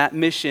 And that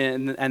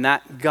mission and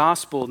that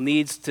gospel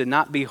needs to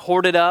not be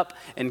hoarded up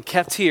and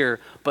kept here,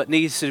 but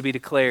needs to be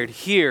declared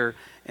here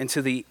and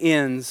to the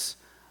ends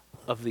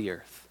of the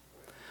earth.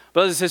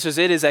 Brothers and sisters,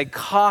 it is a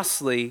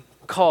costly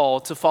call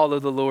to follow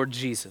the Lord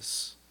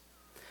Jesus.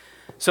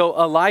 So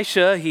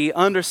Elisha, he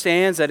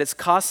understands that it's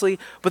costly,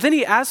 but then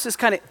he asks this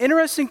kind of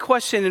interesting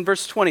question in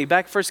verse 20,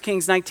 back 1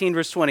 Kings 19,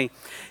 verse 20.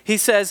 He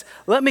says,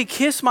 "Let me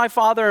kiss my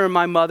father and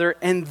my mother,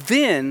 and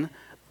then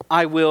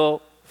I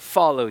will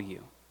follow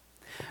you."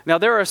 Now,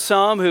 there are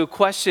some who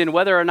question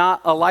whether or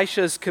not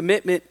Elisha's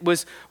commitment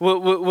was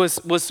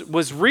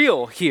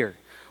real here.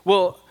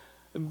 Well,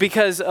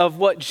 because of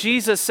what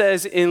Jesus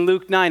says in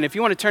Luke 9. If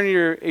you want to turn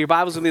your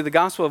Bibles with me to the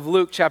Gospel of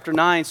Luke chapter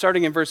 9,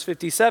 starting in verse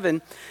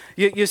 57,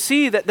 you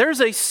see that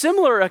there's a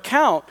similar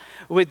account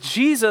with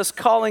Jesus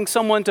calling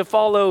someone to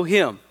follow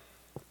him.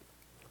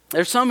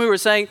 There's some who are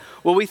saying,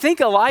 well, we think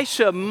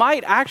Elisha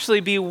might actually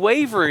be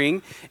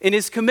wavering in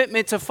his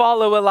commitment to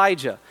follow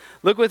Elijah.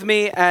 Look with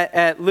me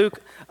at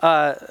Luke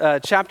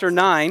chapter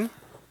 9,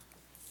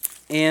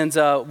 and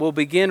we'll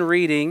begin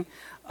reading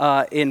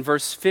in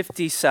verse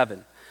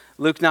 57.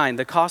 Luke 9,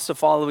 the cost of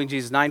following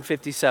Jesus,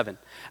 9:57.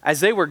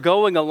 As they were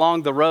going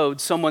along the road,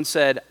 someone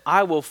said,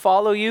 "I will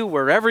follow you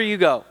wherever you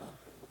go."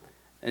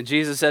 And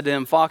Jesus said to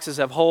him, "Foxes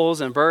have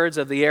holes and birds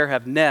of the air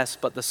have nests,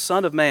 but the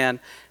Son of Man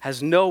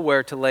has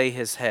nowhere to lay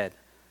his head."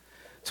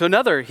 To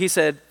another, he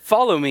said,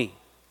 "Follow me."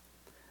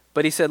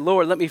 But he said,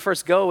 "Lord, let me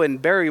first go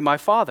and bury my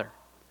father."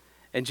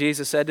 And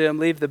Jesus said to him,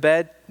 "Leave the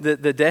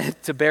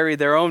dead to bury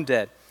their own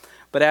dead.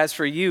 But as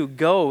for you,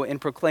 go and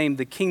proclaim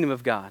the kingdom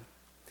of God."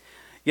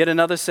 Yet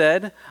another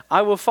said,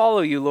 "I will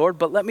follow you, Lord,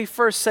 but let me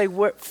first say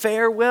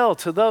farewell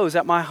to those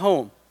at my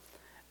home."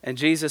 And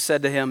Jesus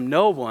said to him,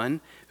 "No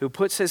one who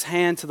puts his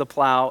hand to the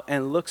plow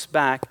and looks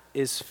back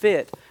is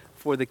fit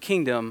for the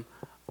kingdom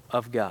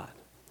of God."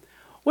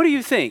 What do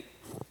you think?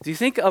 Do you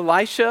think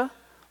Elisha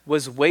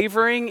was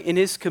wavering in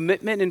his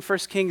commitment in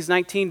 1 Kings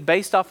 19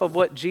 based off of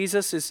what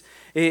Jesus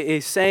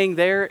is saying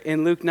there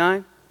in Luke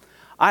 9?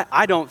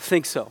 I don't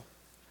think so.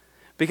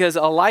 Because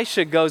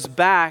Elisha goes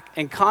back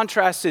and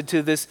contrasted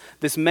to this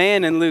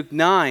man in Luke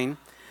 9.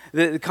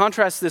 The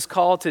contrast this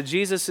call to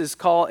Jesus'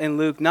 call in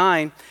Luke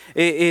 9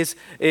 is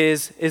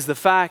the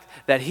fact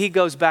that he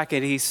goes back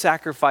and he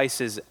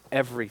sacrifices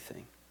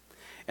everything.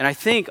 And I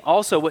think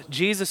also what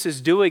Jesus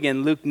is doing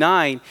in Luke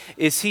 9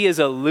 is he is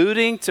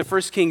alluding to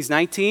 1 Kings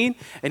 19,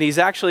 and he's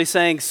actually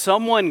saying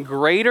someone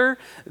greater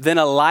than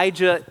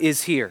Elijah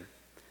is here.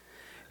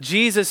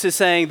 Jesus is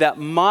saying that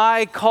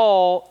my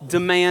call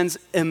demands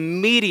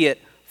immediate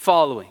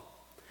following.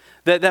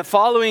 That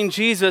following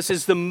Jesus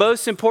is the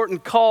most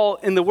important call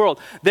in the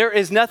world. There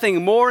is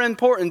nothing more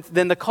important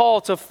than the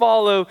call to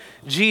follow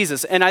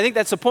Jesus. And I think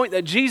that's the point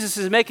that Jesus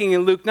is making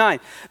in Luke 9.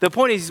 The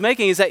point he's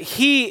making is that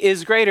he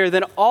is greater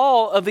than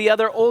all of the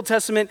other Old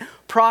Testament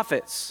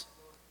prophets.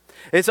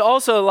 It's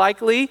also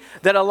likely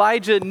that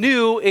Elijah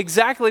knew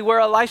exactly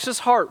where Elisha's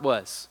heart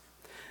was.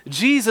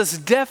 Jesus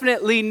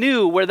definitely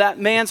knew where that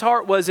man's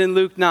heart was in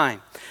Luke 9.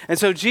 And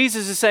so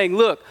Jesus is saying,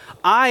 look,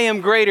 I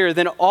am greater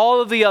than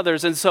all of the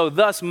others, and so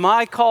thus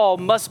my call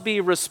must be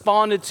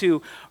responded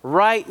to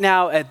right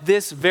now at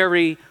this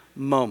very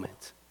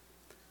moment.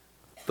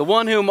 The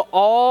one whom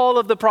all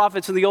of the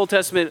prophets in the Old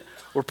Testament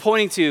were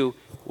pointing to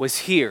was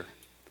here.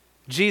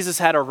 Jesus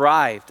had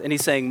arrived, and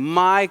he's saying,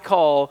 my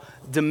call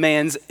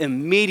demands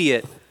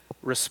immediate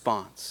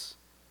response.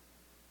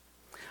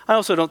 I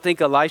also don't think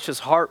Elisha's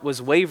heart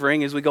was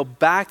wavering as we go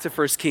back to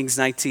 1 Kings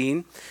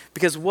 19,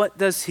 because what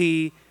does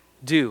he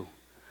do?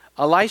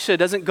 Elisha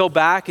doesn't go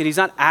back and he's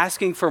not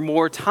asking for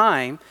more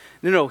time.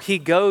 No, he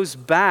goes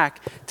back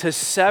to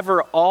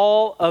sever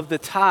all of the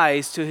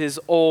ties to his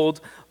old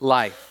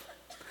life.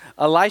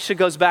 Elisha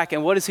goes back,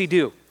 and what does he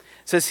do? It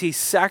says he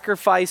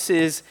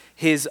sacrifices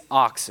his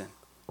oxen,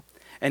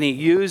 and he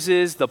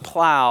uses the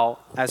plow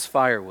as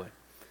firewood.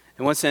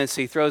 In one sense,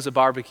 he throws a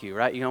barbecue,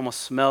 right? You can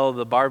almost smell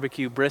the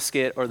barbecue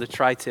brisket or the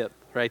tri-tip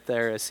right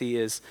there as he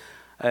is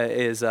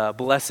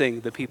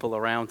blessing the people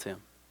around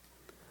him.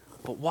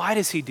 But why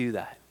does he do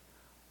that?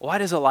 Why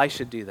does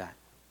Elisha do that?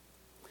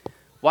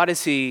 Why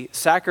does he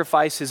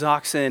sacrifice his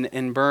oxen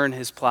and burn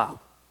his plow?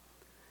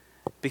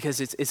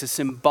 Because it's a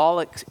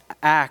symbolic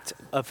act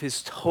of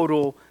his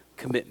total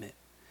commitment.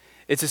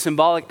 It's a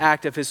symbolic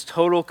act of his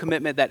total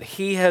commitment that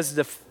he has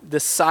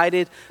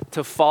decided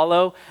to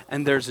follow,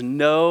 and there's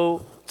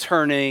no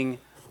turning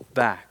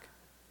back.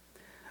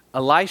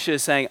 Elisha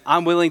is saying,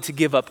 I'm willing to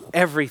give up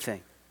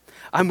everything.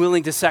 I'm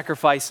willing to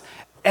sacrifice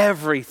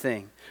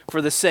everything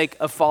for the sake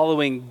of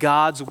following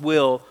God's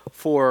will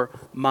for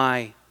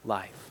my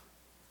life.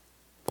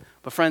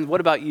 But friend, what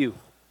about you?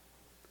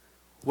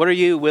 What are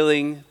you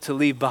willing to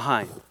leave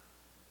behind?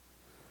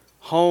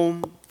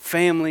 Home,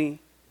 family,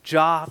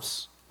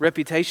 jobs,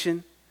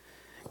 reputation?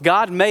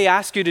 God may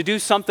ask you to do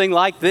something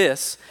like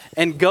this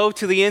and go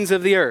to the ends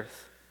of the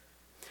earth.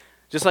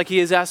 Just like he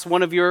has asked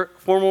one of your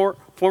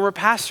former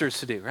pastors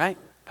to do, right?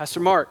 Pastor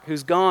Mark,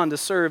 who's gone to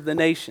serve the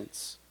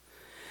nations.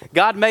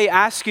 God may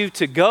ask you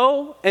to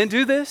go and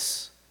do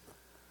this,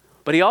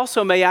 but he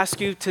also may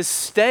ask you to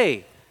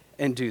stay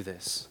and do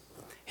this.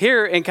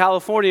 Here in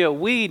California,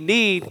 we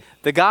need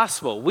the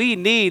gospel. We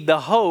need the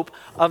hope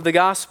of the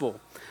gospel.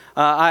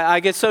 I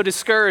get so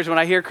discouraged when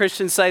I hear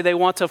Christians say they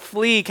want to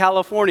flee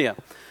California.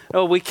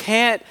 No, we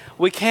can't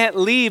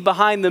leave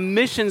behind the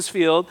missions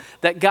field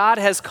that God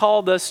has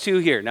called us to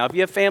here. Now, if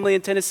you have family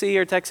in Tennessee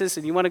or Texas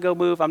and you want to go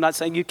move, I'm not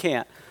saying you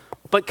can't.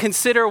 But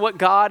consider what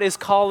God is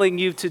calling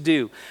you to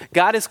do.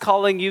 God is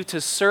calling you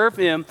to serve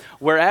him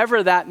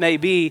wherever that may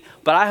be.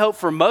 But I hope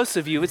for most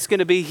of you, it's going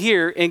to be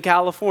here in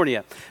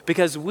California,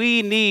 because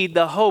we need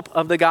the hope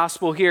of the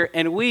gospel here,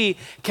 and we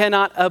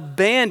cannot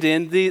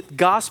abandon the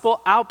gospel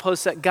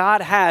outposts that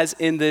God has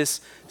in this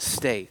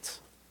state.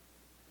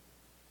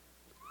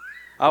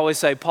 I always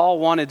say Paul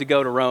wanted to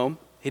go to Rome.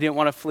 He didn't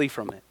want to flee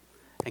from it.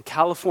 And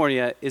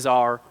California is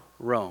our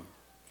Rome.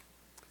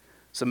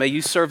 So may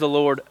you serve the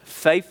Lord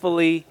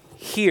faithfully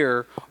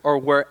here or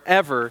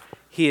wherever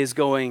he is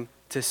going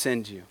to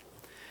send you.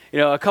 You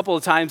know, a couple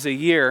of times a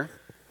year,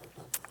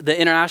 the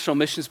International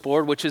Missions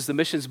Board, which is the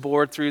missions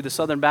board through the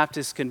Southern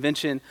Baptist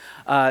Convention,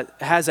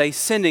 has a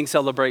sending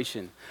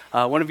celebration.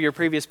 One of your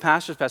previous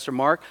pastors, Pastor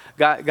Mark,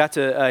 got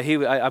to,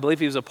 I believe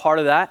he was a part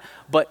of that.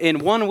 But in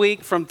 1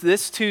 week from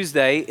this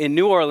Tuesday in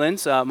New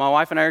Orleans, my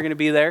wife and I are going to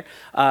be there.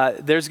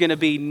 There's going to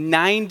be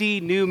 90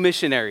 new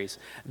missionaries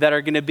that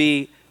are going to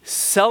be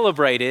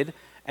celebrated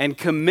and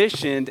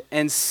commissioned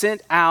and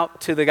sent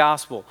out to the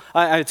gospel,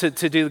 to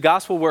do the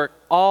gospel work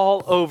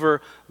all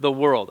over the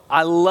world.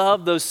 I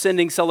love those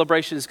sending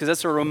celebrations because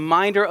that's a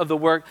reminder of the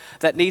work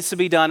that needs to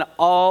be done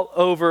all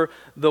over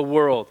the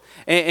world.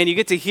 And you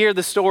get to hear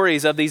the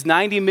stories of these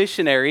 90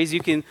 missionaries.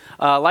 You can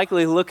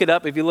likely look it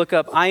up. If you look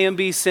up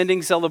IMB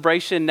Sending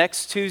Celebration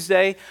next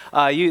Tuesday,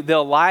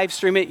 they'll live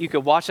stream it. You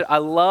could watch it. I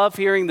love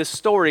hearing the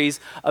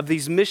stories of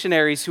these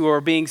missionaries who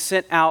are being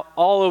sent out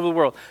all over the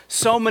world.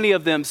 So many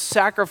of them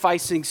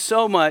sacrificing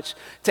so much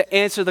to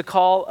answer the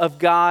call of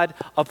God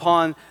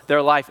upon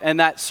their life. And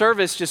that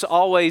service just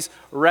always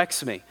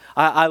wrecks me.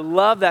 I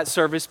love that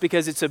service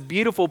because it's a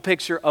beautiful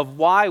picture of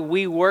why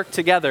we work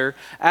together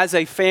as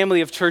a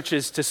family of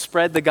churches to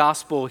spread the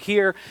gospel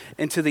here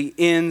and to the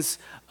ends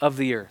of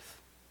the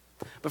earth.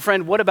 But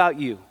friend, what about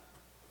you?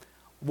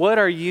 What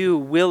are you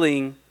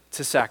willing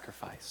to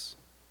sacrifice?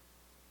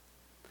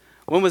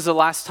 When was the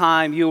last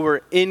time you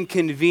were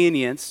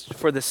inconvenienced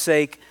for the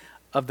sake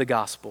of the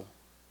gospel?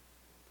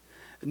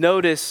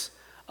 Notice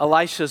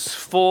Elisha's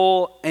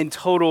full and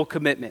total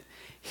commitment.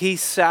 He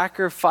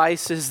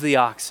sacrifices the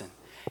oxen.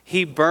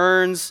 He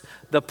burns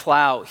the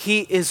plow.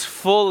 He is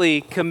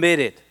fully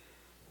committed.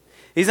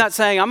 He's not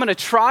saying, I'm going to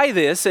try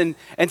this and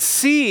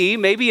see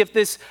maybe if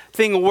this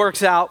thing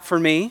works out for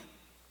me.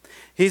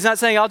 He's not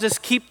saying, I'll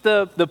just keep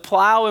the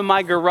plow in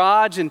my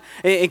garage and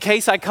in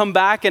case I come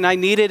back and I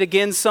need it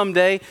again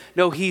someday.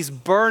 No, he's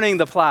burning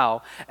the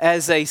plow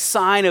as a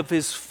sign of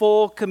his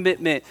full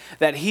commitment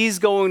that he's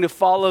going to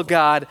follow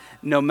God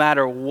no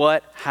matter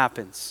what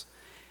happens.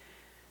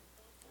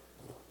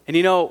 And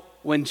you know,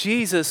 when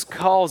Jesus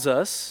calls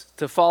us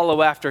to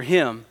follow after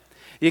him,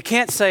 you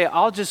can't say,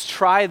 I'll just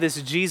try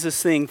this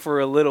Jesus thing for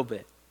a little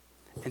bit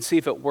and see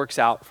if it works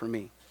out for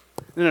me.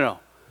 No.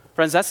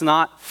 Friends, that's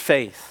not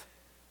faith.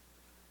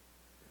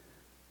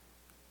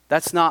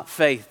 That's not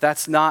faith.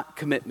 That's not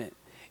commitment.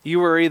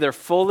 You are either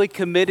fully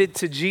committed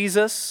to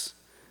Jesus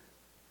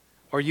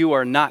or you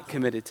are not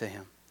committed to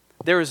him.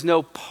 There is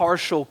no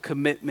partial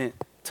commitment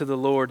to the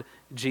Lord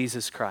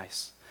Jesus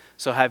Christ.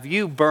 So have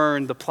you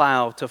burned the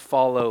plow to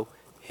follow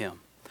him?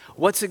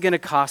 What's it going to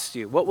cost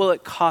you? What will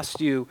it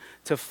cost you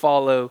to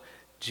follow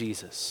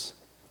Jesus?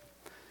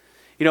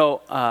 You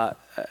know,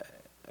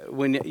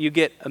 when you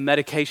get a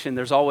medication,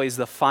 there's always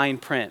the fine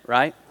print,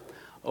 right?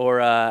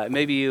 Or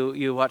maybe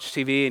you watch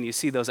TV and you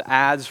see those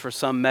ads for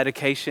some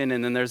medication,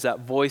 and then there's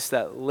that voice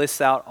that lists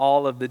out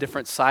all of the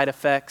different side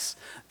effects,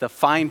 the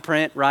fine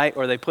print, right?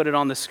 Or they put it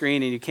on the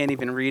screen and you can't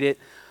even read it,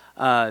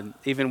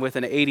 even with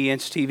an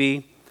 80-inch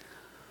TV.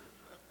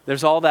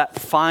 There's all that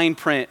fine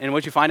print, and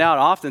what you find out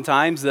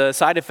oftentimes, the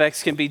side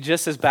effects can be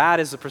just as bad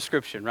as the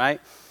prescription,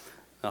 right?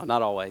 No,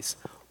 not always.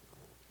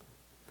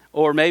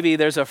 Or maybe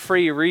there's a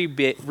free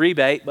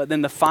rebate, but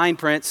then the fine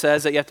print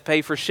says that you have to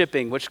pay for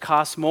shipping, which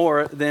costs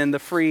more than the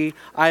free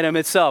item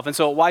itself. And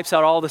so it wipes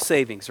out all the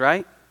savings,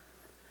 right?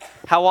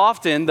 How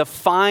often the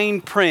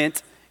fine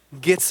print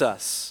gets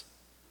us.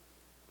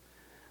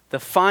 The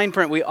fine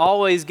print, we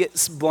always get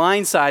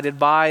blindsided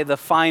by the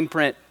fine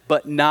print,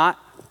 but not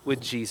with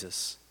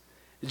Jesus.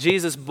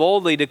 Jesus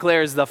boldly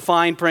declares the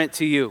fine print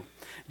to you.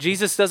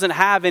 Jesus doesn't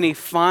have any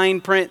fine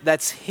print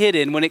that's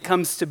hidden when it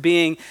comes to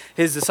being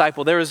his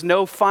disciple. There is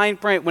no fine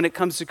print when it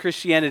comes to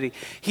Christianity.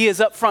 He is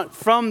up front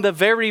from the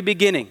very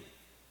beginning.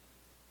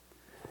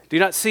 Do you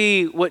not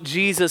see what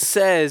Jesus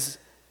says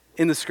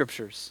in the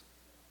scriptures?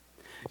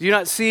 Do you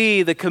not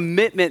see the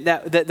commitment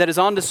that is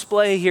on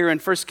display here in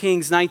 1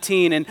 Kings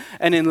 19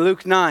 and in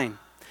Luke 9?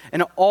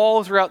 And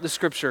all throughout the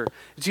scripture,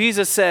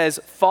 Jesus says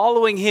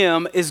following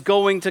him is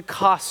going to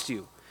cost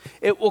you.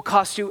 It will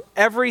cost you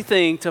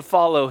everything to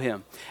follow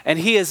him. And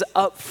he is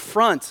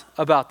upfront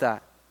about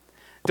that.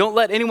 Don't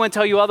let anyone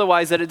tell you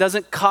otherwise, that it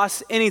doesn't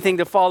cost anything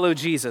to follow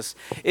Jesus.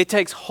 It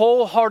takes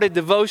wholehearted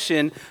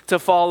devotion to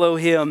follow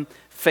him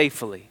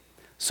faithfully.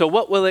 So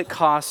what will it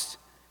cost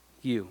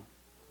you?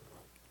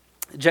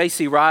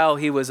 J.C. Ryle,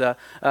 he was a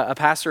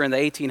pastor in the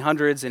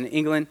 1800s in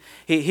England.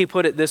 He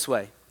put it this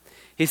way.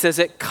 He says,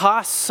 it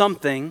costs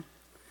something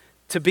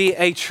to be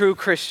a true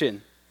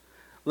Christian.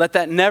 Let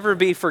that never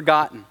be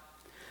forgotten.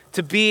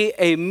 To be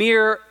a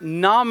mere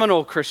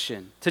nominal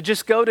Christian, to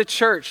just go to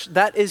church,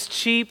 that is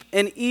cheap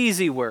and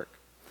easy work.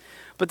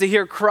 But to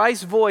hear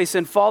Christ's voice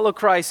and follow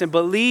Christ and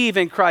believe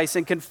in Christ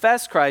and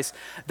confess Christ,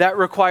 that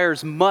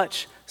requires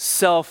much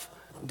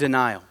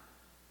self-denial.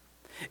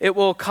 It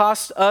will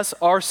cost us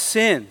our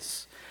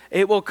sins.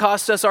 It will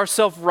cost us our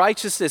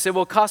self-righteousness. It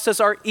will cost us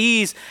our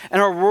ease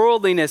and our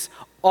worldliness.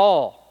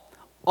 All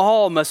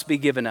must be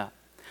given up.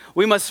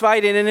 We must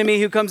fight an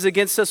enemy who comes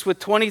against us with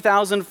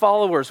 20,000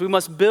 followers. We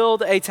must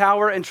build a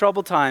tower in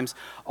troubled times.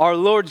 Our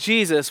Lord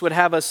Jesus would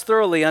have us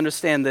thoroughly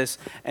understand this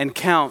and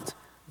count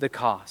the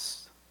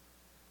cost.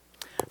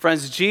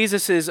 Friends,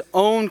 Jesus'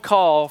 own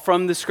call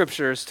from the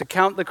scriptures to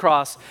count the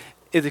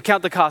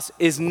cost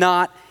is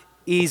not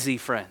easy,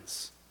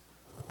 friends,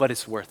 but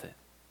it's worth it.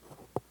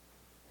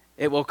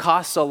 It will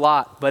cost a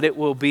lot, but it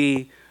will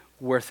be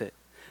worth it.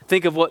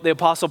 Think of what the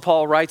Apostle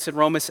Paul writes in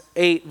Romans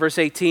 8, verse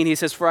 18. He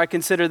says, for I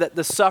consider that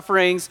the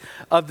sufferings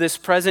of this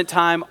present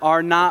time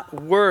are not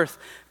worth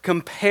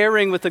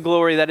comparing with the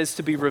glory that is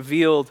to be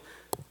revealed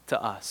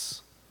to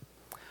us.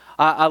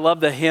 I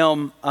love the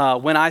hymn,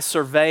 When I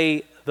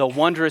Survey the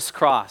Wondrous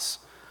Cross.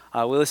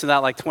 We listened to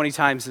that like 20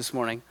 times this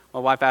morning.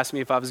 My wife asked me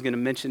if I was going to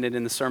mention it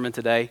in the sermon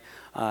today.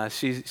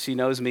 She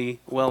knows me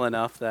well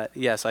enough that,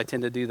 yes, I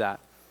tend to do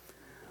that.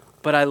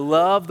 But I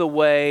love the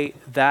way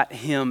that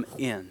hymn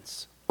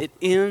ends. It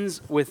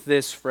ends with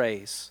this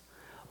phrase,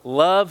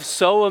 love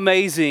so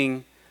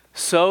amazing,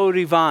 so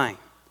divine,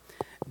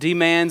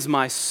 demands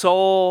my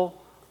soul,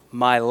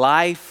 my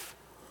life,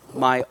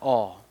 my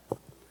all.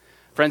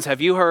 Friends, have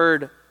you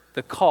heard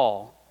the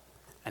call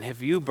and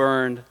have you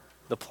burned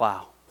the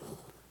plow?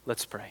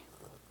 Let's pray.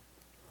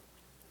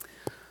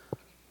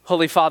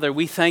 Holy Father,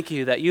 we thank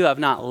you that you have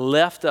not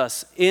left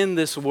us in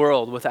this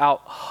world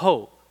without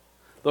hope.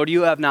 Lord,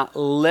 you have not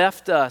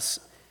left us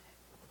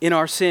in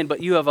our sin,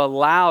 but you have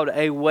allowed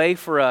a way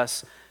for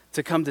us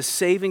to come to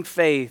saving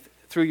faith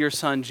through your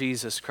Son,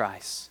 Jesus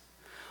Christ.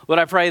 Lord,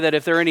 I pray that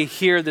if there are any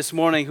here this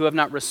morning who have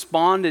not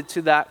responded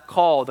to that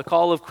call, the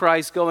call of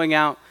Christ going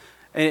out,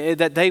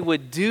 that they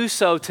would do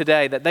so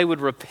today, that they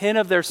would repent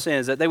of their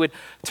sins, that they would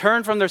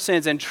turn from their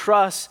sins and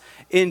trust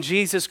in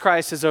Jesus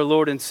Christ as their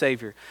Lord and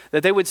Savior,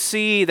 that they would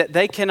see that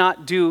they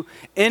cannot do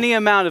any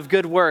amount of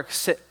good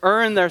works to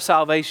earn their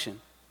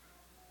salvation,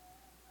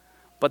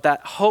 but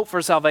that hope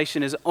for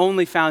salvation is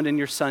only found in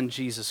your Son,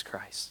 Jesus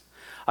Christ.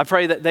 I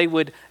pray that they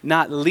would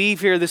not leave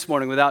here this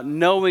morning without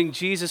knowing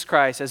Jesus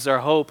Christ as their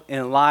hope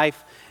in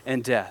life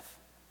and death.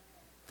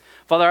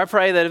 Father, I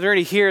pray that if there are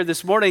any here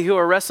this morning who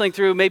are wrestling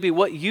through maybe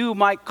what you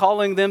might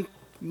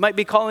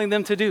be calling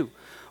them to do,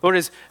 Lord,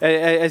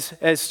 as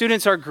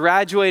students are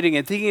graduating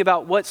and thinking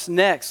about what's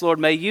next, Lord,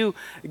 may you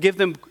give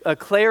them a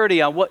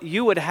clarity on what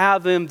you would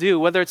have them do,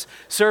 whether it's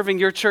serving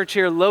your church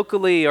here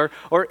locally or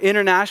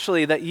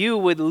internationally, that you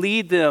would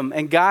lead them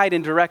and guide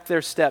and direct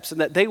their steps, and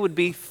that they would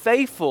be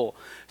faithful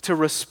to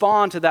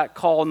respond to that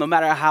call no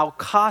matter how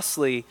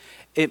costly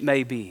it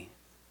may be.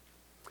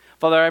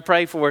 Father, I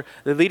pray for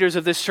the leaders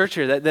of this church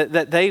here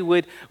that they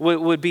would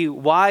be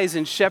wise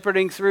in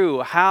shepherding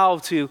through how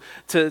to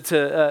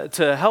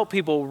help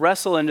people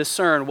wrestle and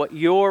discern what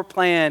your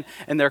plan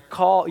and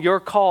your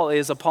call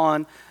is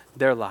upon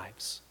their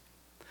lives.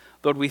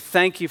 Lord, we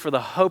thank you for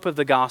the hope of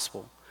the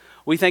gospel.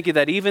 We thank you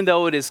that even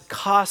though it is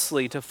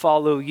costly to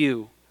follow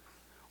you,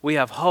 we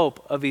have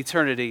hope of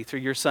eternity through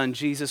your Son,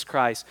 Jesus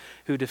Christ,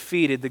 who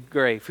defeated the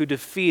grave, who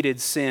defeated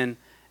sin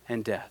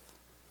and death.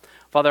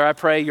 Father, I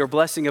pray your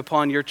blessing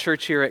upon your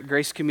church here at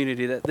Grace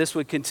Community, that this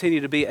would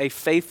continue to be a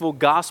faithful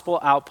gospel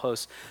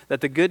outpost,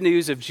 that the good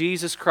news of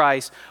Jesus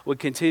Christ would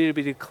continue to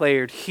be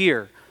declared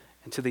here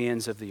and to the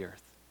ends of the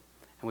earth.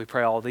 And we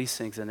pray all these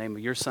things in the name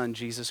of your Son,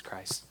 Jesus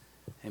Christ.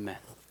 Amen.